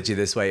mean, I'll put it to you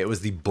this way. It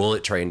was the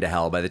bullet train to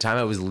hell. By the time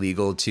I was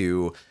legal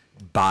to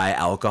buy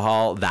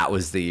alcohol, that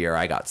was the year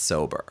I got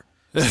sober.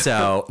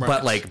 So,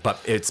 right.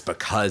 but it's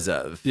because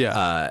of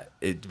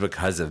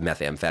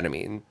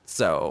methamphetamine.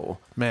 So,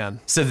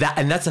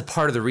 that's a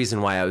part of the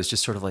reason why I was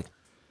just sort of like,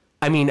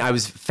 I mean, I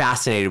was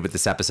fascinated with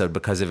this episode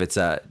because of its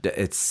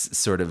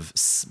sort of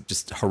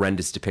just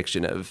horrendous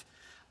depiction of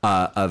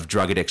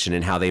drug addiction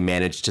and how they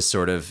managed to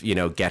sort of,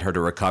 get her to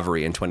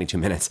recovery in 22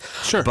 minutes.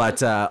 Sure. But,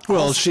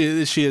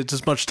 she had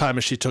as much time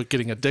as she took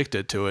getting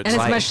addicted to it. And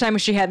as much time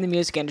as she had in the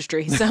music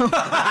industry. So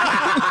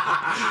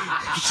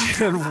she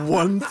had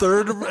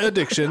 1/3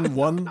 addiction,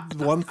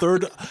 one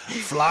third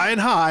flying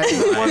high,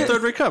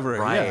 1/3 recovery.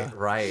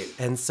 Right.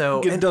 And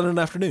so get it done in an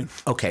afternoon.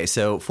 Okay.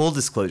 So full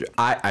disclosure,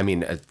 I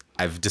mean,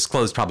 I've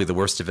disclosed probably the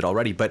worst of it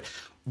already, but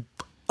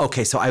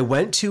okay, so I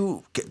went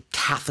to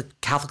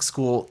Catholic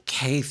school,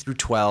 K through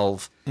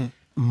 12,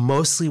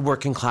 mostly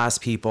working class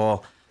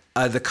people.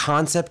 The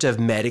concept of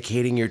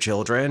medicating your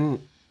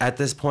children at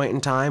this point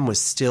in time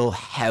was still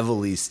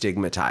heavily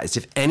stigmatized.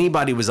 If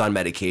anybody was on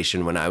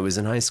medication when I was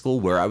in high school,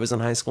 where I was in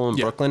high school in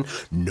Brooklyn,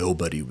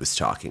 nobody was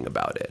talking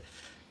about it.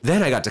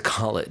 Then I got to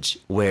college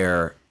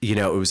where, it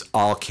was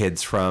all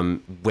kids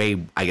from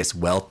way, I guess,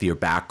 wealthier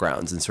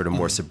backgrounds and sort of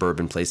more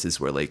suburban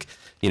places where like,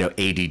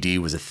 ADD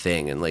was a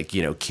thing and like,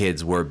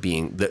 kids were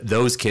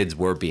those kids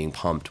were being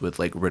pumped with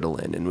like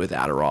Ritalin and with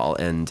Adderall.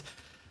 And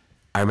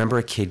I remember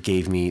a kid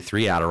gave me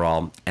 3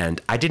 Adderall and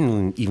I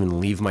didn't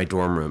even leave my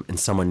dorm room and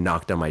someone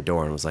knocked on my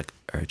door and was like,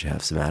 I heard you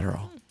have some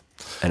Adderall.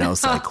 And I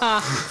was like,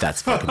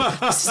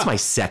 this is my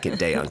second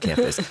day on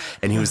campus.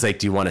 And he was like,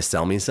 do you want to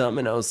sell me some?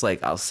 And I was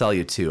like, I'll sell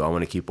you 2. I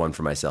want to keep one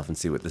for myself and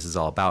see what this is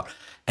all about.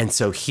 And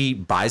so he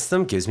buys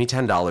them, gives me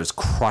 $10,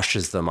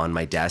 crushes them on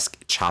my desk,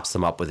 chops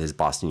them up with his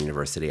Boston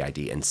University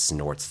ID and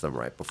snorts them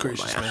right before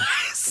my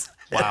eyes.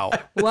 Wow.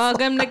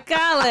 Welcome to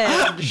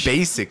college.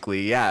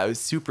 Basically, yeah, it was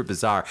super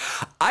bizarre.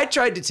 I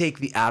tried to take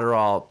the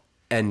Adderall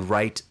and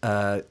write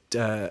a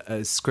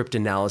script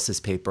analysis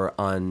paper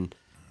on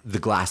The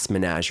Glass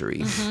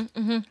Menagerie.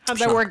 How'd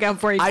that work out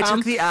for you, Tom? I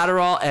took the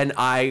Adderall and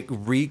I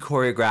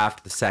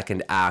re-choreographed the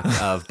second act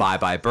of Bye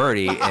Bye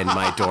Birdie in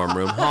my dorm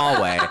room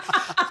hallway.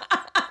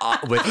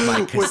 with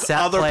my cassette With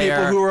other player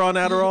people who were on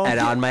Adderall? and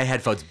on my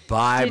headphones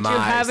by Did you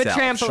myself. have a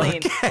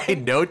trampoline? Okay,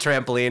 no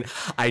trampoline.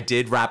 I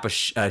did wrap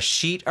a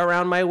sheet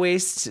around my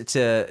waist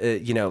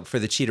to, for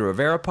the Cheetah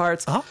Rivera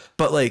parts.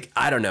 But like,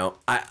 I don't know.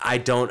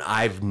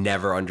 I've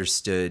never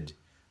understood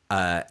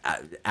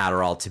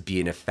Adderall to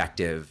be an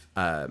effective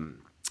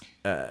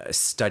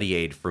study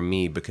aid for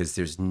me, because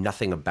there's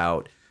nothing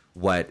about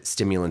what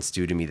stimulants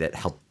do to me that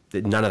help.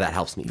 None of that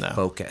helps me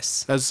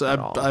focus. As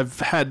I've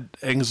had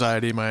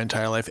anxiety my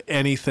entire life.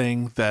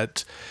 Anything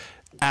that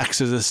acts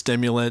as a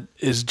stimulant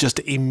is just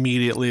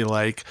immediately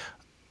like,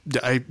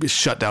 I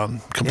shut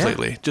down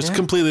completely.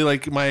 Completely,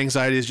 like my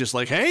anxiety is just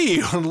like,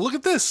 hey, look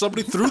at this.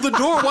 Somebody threw the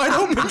door wide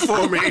open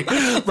for me.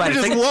 Right,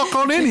 just walk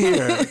on in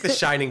here. Like the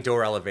shining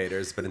door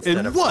elevators, but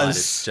instead of blood,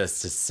 it's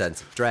just a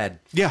sense of dread.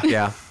 Yeah.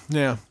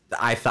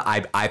 I thought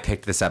I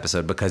picked this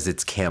episode because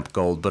it's Camp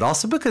Gold, but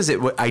also because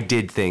I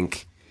did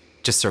think,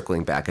 just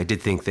circling back, I did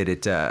think that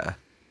it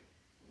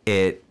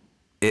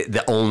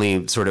the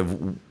only sort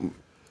of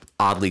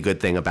oddly good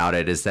thing about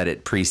it is that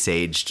it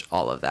presaged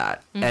all of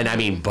that, and I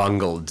mean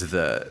bungled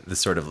the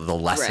sort of the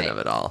lesson of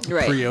it all.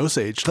 Right.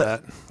 Pre-Osage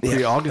that.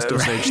 Pre-August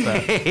Osage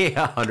that.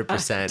 Yeah,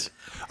 100%.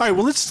 All right,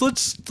 well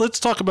let's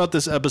talk about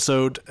this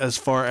episode as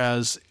far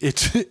as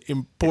its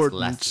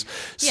importance.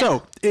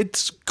 So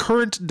it's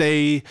current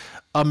day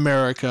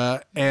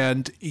America,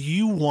 and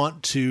you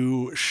want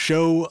to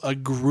show a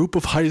group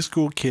of high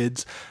school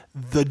kids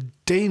the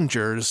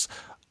dangers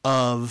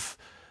of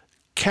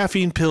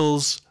caffeine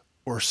pills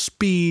or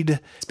speed,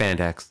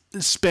 spandex,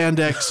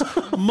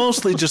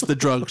 mostly just the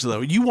drugs though.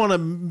 You want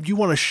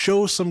to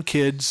show some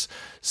kids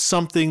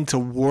something to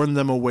warn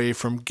them away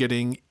from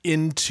getting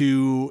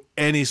into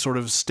any sort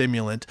of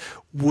stimulant.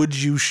 Would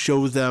you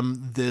show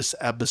them this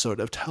episode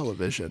of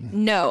television?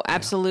 No,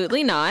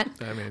 absolutely not.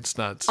 I mean, it's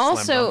not.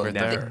 Also, right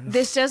there.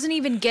 this doesn't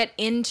even get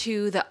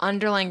into the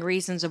underlying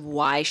reasons of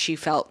why she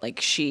felt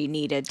like she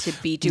needed to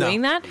be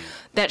doing that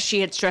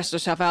she had stressed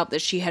herself out,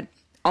 that she had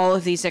all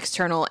of these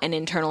external and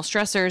internal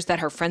stressors, that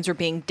her friends were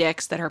being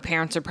dicks, that her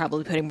parents are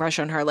probably putting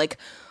pressure on her. Like,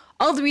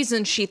 all the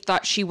reasons she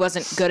thought she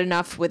wasn't good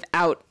enough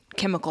without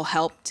chemical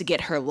help to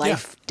get her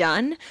life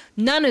done.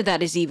 None of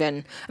that is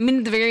even, I mean,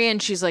 at the very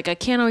end, she's like, I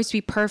can't always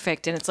be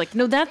perfect. And it's like,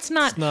 no, that's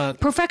not,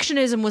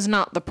 perfectionism was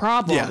not the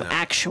problem,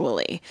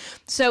 actually.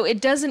 So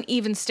it doesn't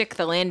even stick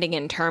the landing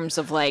in terms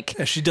of like,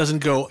 she doesn't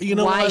go,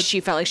 why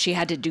she felt like she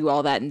had to do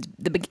all that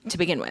to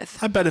begin with.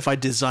 I bet if I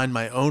designed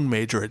my own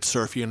major at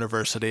Surf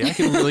University, I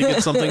could really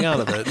get something out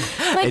of it.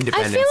 Like,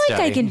 I feel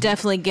like I can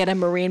definitely get a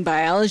marine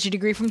biology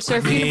degree from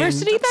Surf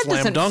University. That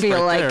doesn't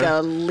feel like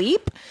a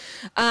leap.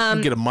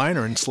 Get a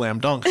minor in slam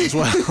dunk as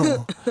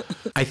well.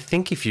 I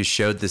think if you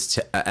showed this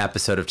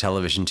episode of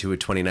television to a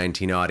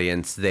 2019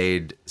 audience,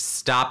 they'd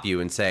stop you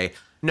and say,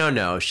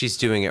 no, she's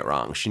doing it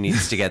wrong. She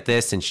needs to get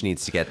this and she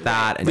needs to get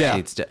that and she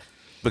needs to...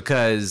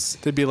 Because...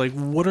 They'd be like,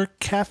 what are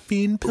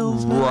caffeine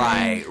pills now?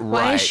 Right.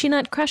 Why is she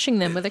not crushing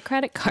them with a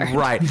credit card?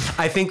 Right.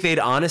 I think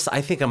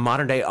a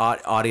modern day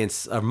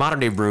audience, a modern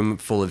day room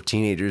full of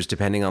teenagers,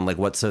 depending on like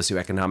what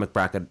socioeconomic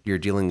bracket you're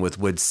dealing with,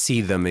 would see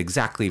them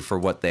exactly for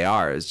what they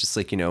are. It's just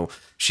like,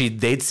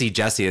 they'd see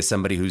Jessie as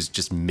somebody who's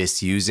just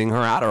misusing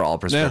her Adderall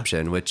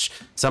prescription, which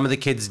some of the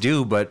kids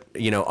do, but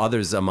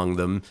others among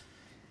them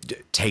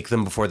take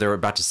them before they're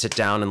about to sit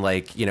down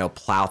and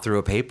plow through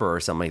a paper or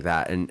something like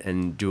that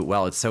and do it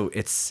well.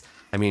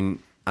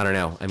 I don't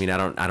know.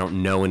 I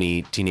don't know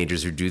any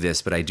teenagers who do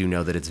this, but I do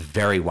know that it's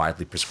very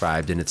widely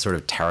prescribed and it's sort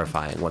of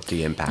terrifying what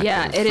the impact is.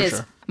 Yeah, it is.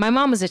 Sure. My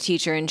mom was a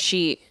teacher, and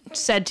she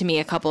said to me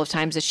a couple of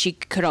times that she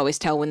could always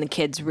tell when the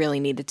kids really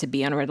needed to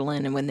be on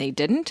Ritalin and when they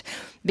didn't,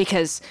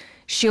 because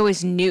she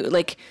always knew,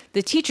 like,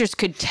 the teachers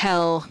could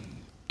tell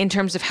in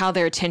terms of how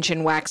their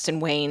attention waxed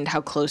and waned,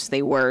 how close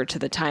they were to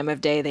the time of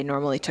day they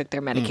normally took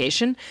their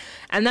medication.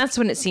 And that's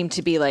when it seemed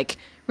to be like,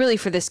 really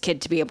for this kid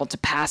to be able to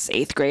pass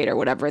 8th grade or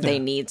whatever, they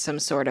need some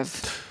sort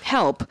of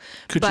help.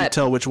 Could you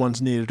tell which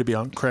ones needed to be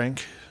on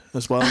crank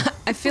as well?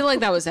 I feel like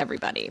that was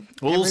everybody.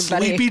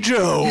 Sleepy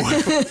Joe.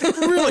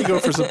 Really go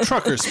for some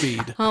trucker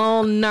speed.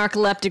 Oh,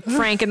 narcoleptic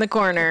Frank in the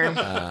corner.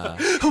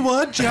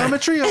 What?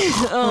 Geometry?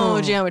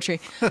 Geometry.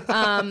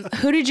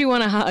 Who did you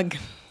want to hug?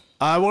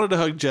 I wanted to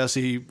hug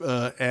Jessie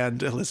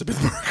and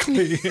Elizabeth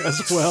Berkley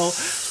as well. I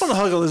just want to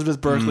hug Elizabeth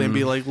Berkley and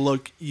be like,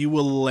 look, you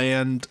will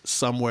land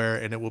somewhere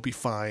and it will be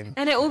fine.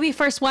 And it will be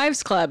First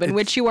Wives Club, in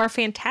which you are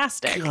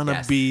fantastic. It's going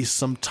to be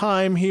some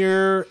time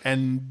here,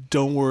 and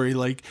don't worry,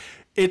 like,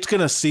 it's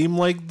going to seem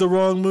like the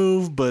wrong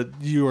move, but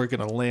you are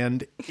going to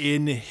land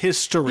in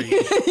history.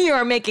 You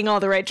are making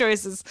all the right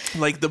choices.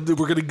 Like, we're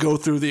going to go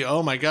through the,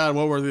 oh my God,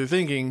 what were they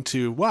thinking,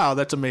 to, wow,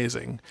 that's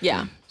amazing.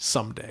 Yeah.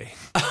 Someday.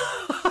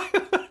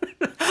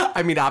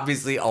 I mean,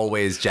 obviously,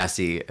 always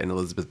Jessie and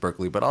Elizabeth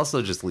Berkley, but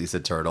also just Lisa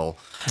Turtle,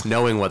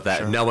 knowing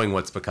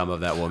what's become of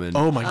that woman.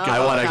 Oh my God!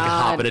 I want to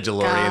hop in a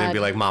DeLorean and be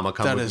like, "Mama,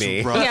 come with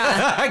me.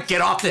 Yeah. Get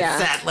off the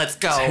set. Let's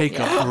go." Take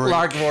a break.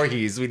 Lark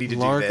Voorhees, we need to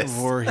do this. Lark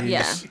Voorhees.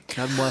 Yeah.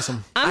 God bless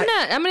him. I'm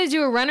gonna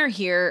do a runner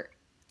here.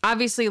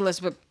 Obviously,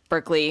 Elizabeth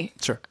Berkley.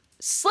 Sure.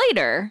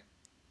 Slater.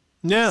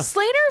 Yeah.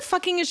 Slater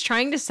fucking is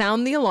trying to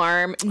sound the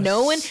alarm.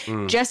 No one,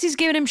 Jesse's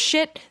giving him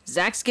shit.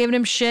 Zach's giving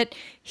him shit.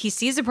 He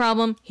sees a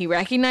problem. He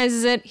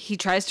recognizes it. He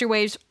tries to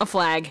wave a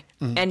flag,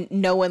 and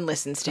no one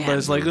listens to him. But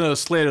it's like, no,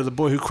 Slater, the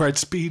boy who cried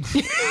Speed.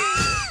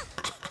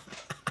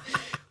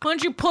 Why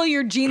don't you pull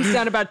your jeans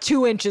down about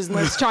 2 inches and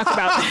let's talk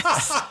about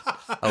this?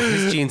 Oh,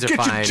 his jeans are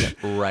fine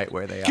right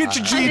where they are. Get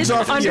your jeans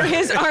off Under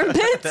his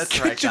armpits? That's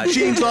right, Get your guys.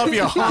 jeans off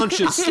your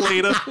haunches,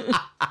 Slater.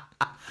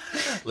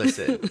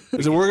 Listen,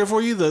 Is it working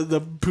for you? The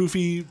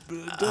poofy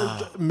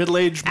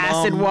middle-aged mom?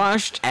 Acid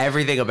washed.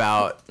 everything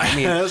about. I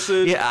mean,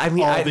 Acid, yeah. I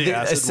mean, all I the think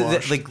acid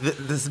wash.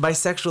 this my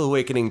sexual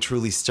awakening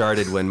truly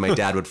started when my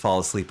dad would fall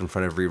asleep in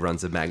front of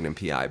reruns of Magnum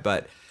PI,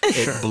 but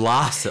it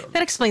blossomed.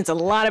 That explains a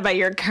lot about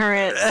your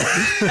current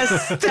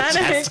aesthetic.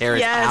 Chest hair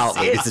is out,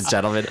 ladies and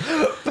gentlemen,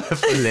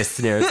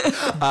 listeners.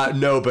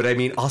 No, but I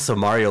mean, also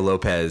Mario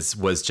Lopez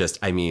was just,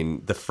 I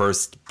mean, the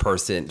first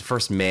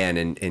man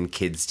in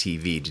kids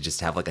TV to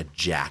just have like a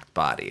jacked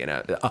body,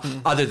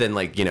 other than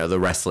like, the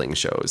wrestling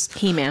shows.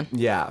 He-Man.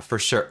 Yeah, for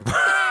sure.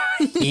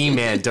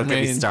 He-Man, don't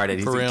get me started.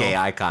 He's for a real. gay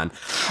icon.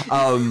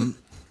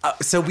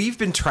 So we've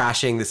been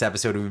trashing this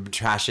episode. We've been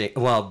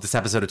trashing, this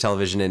episode of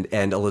television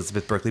and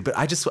Elizabeth Berkley. But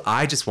I just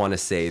want to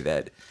say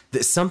that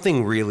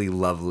something really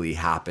lovely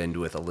happened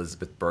with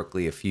Elizabeth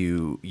Berkley a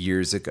few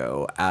years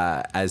ago,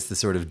 as the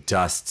sort of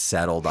dust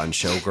settled on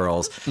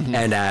Showgirls,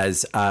 and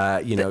as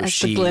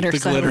the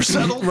glitter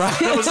settled. Right.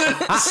 That was it.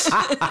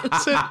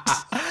 That's it.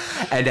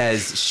 and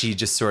as she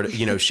just sort of,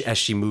 as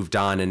she moved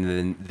on,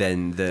 and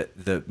then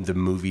the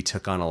movie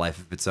took on a life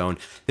of its own.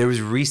 There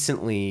was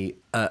recently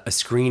a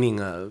screening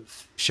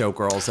of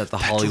Showgirls at the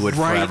Hollywood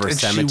right, Forever and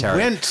she Cemetery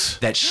went.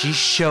 that she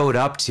showed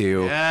up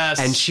to, Yes.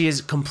 and she has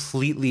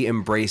completely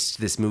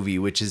embraced this movie,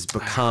 which has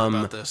become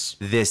about this.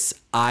 this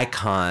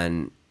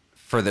icon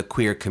for the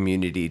queer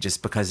community,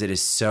 just because it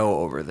is so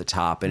over the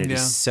top and it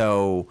is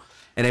so.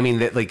 And I mean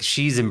that, like,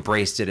 she's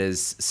embraced it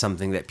as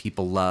something that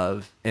people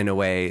love in a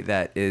way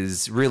that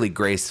is really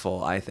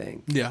graceful, I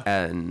think. Yeah.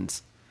 And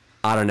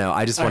I don't know.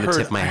 I just want to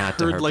tip my hat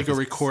to her. I heard like a because-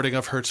 recording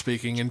of her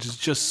speaking, and it's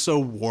just so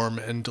warm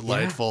and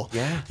delightful.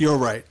 yeah. You're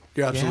right.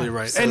 You're absolutely Yeah,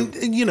 right. so- And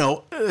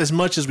as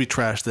much as we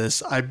trash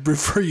this, I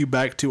refer you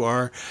back to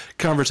our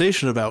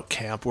conversation about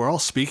camp. We're all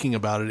speaking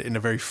about it in a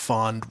very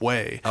fond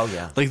way. Oh,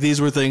 yeah. Like,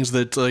 these were things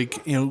that, like,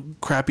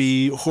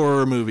 crappy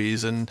horror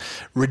movies and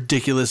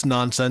ridiculous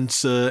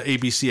nonsense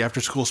ABC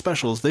after school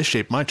specials, they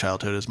shaped my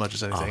childhood as much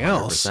as anything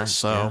else. 100%,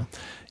 So,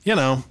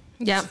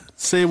 Yeah.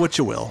 say what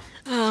you will.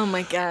 Oh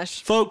my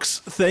gosh.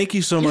 Folks, thank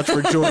you so much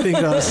for joining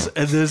us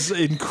in this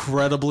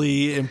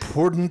incredibly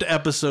important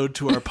episode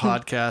to our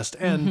podcast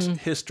and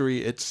history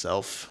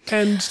itself.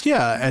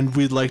 And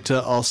we'd like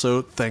to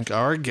also thank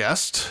our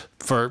guest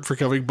for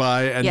coming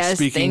by and Yes,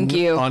 speaking thank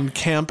you. on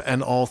camp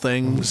and all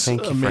things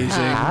Thank you amazing. for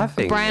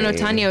having Brian me.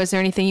 Otanyo, is there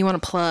anything you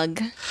want to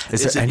plug?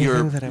 Is Is there it your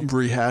anything that I...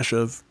 rehash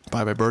of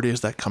Bye Bye Birdie?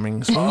 Is that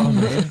coming soon?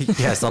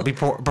 Yes, I'll be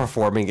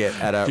performing it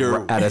at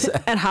a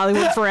At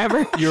Hollywood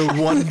Forever? Your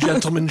one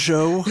gentleman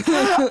show?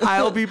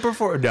 I'll be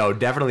performing. No,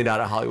 definitely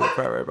not at Hollywood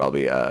Forever. I'll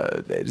be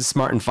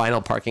Smart and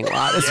Final parking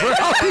lot is where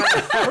I'll be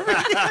performing.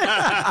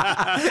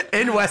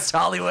 In West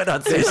Hollywood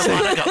on Santa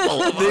Monica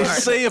Boulevard. They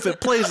say if it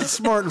plays, it's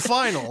Smart and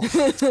Final.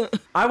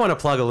 I want to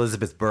plug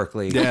Elizabeth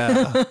Berkley.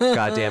 Yeah.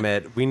 God damn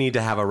it. We need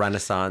to have a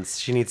renaissance.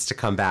 She needs to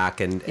come back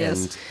and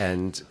Yes.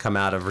 and come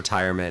out of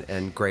retirement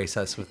and grace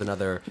us with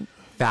another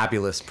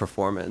fabulous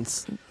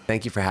performance.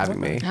 Thank you for having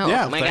me. Oh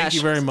Yeah, my thank gosh.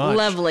 you very much.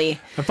 Lovely.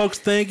 And folks,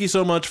 thank you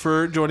so much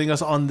for joining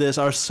us on this,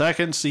 our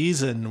second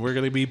season. We're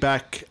going to be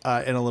back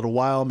in a little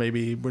while.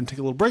 Maybe we're going to take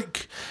a little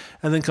break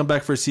and then come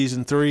back for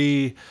season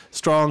 3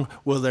 strong.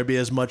 Will there be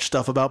as much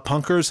stuff about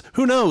punkers?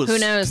 Who knows? Who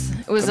knows?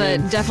 It was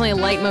definitely a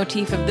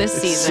leitmotif of this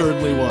season.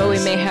 certainly was. But we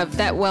may have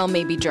that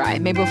may be dry.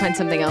 Maybe we'll find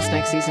something else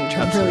next season to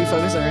really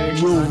focus our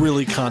energy We'll on.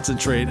 really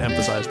concentrate,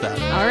 emphasize that.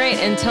 All right,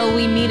 until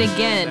we meet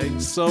again.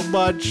 Thanks so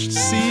much.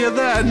 See you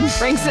then.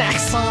 Bring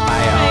snacks.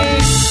 Bye.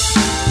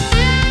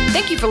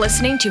 Thank you for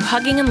listening to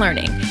Hugging and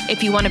Learning.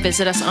 If you want to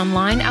visit us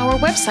online, our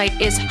website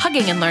is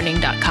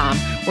huggingandlearning.com,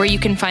 where you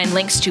can find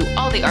links to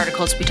all the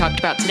articles we talked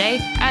about today,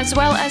 as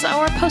well as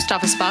our post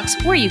office box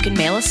where you can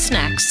mail us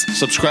snacks.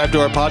 Subscribe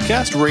to our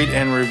podcast, rate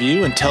and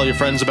review, and tell your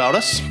friends about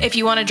us. If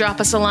you want to drop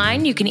us a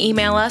line, you can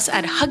email us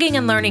at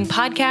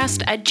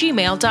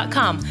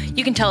huggingandlearningpodcast@gmail.com.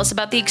 You can tell us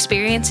about the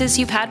experiences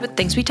you've had with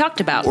things we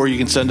talked about. Or you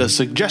can send us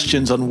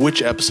suggestions on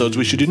which episodes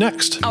we should do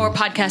next. Our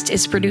podcast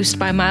is produced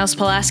by Miles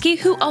Pulaski,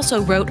 who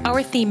also wrote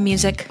our theme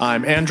music.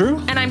 I'm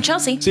Andrew. And I'm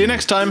Chelsea. See you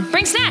next time.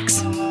 Bring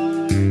snacks!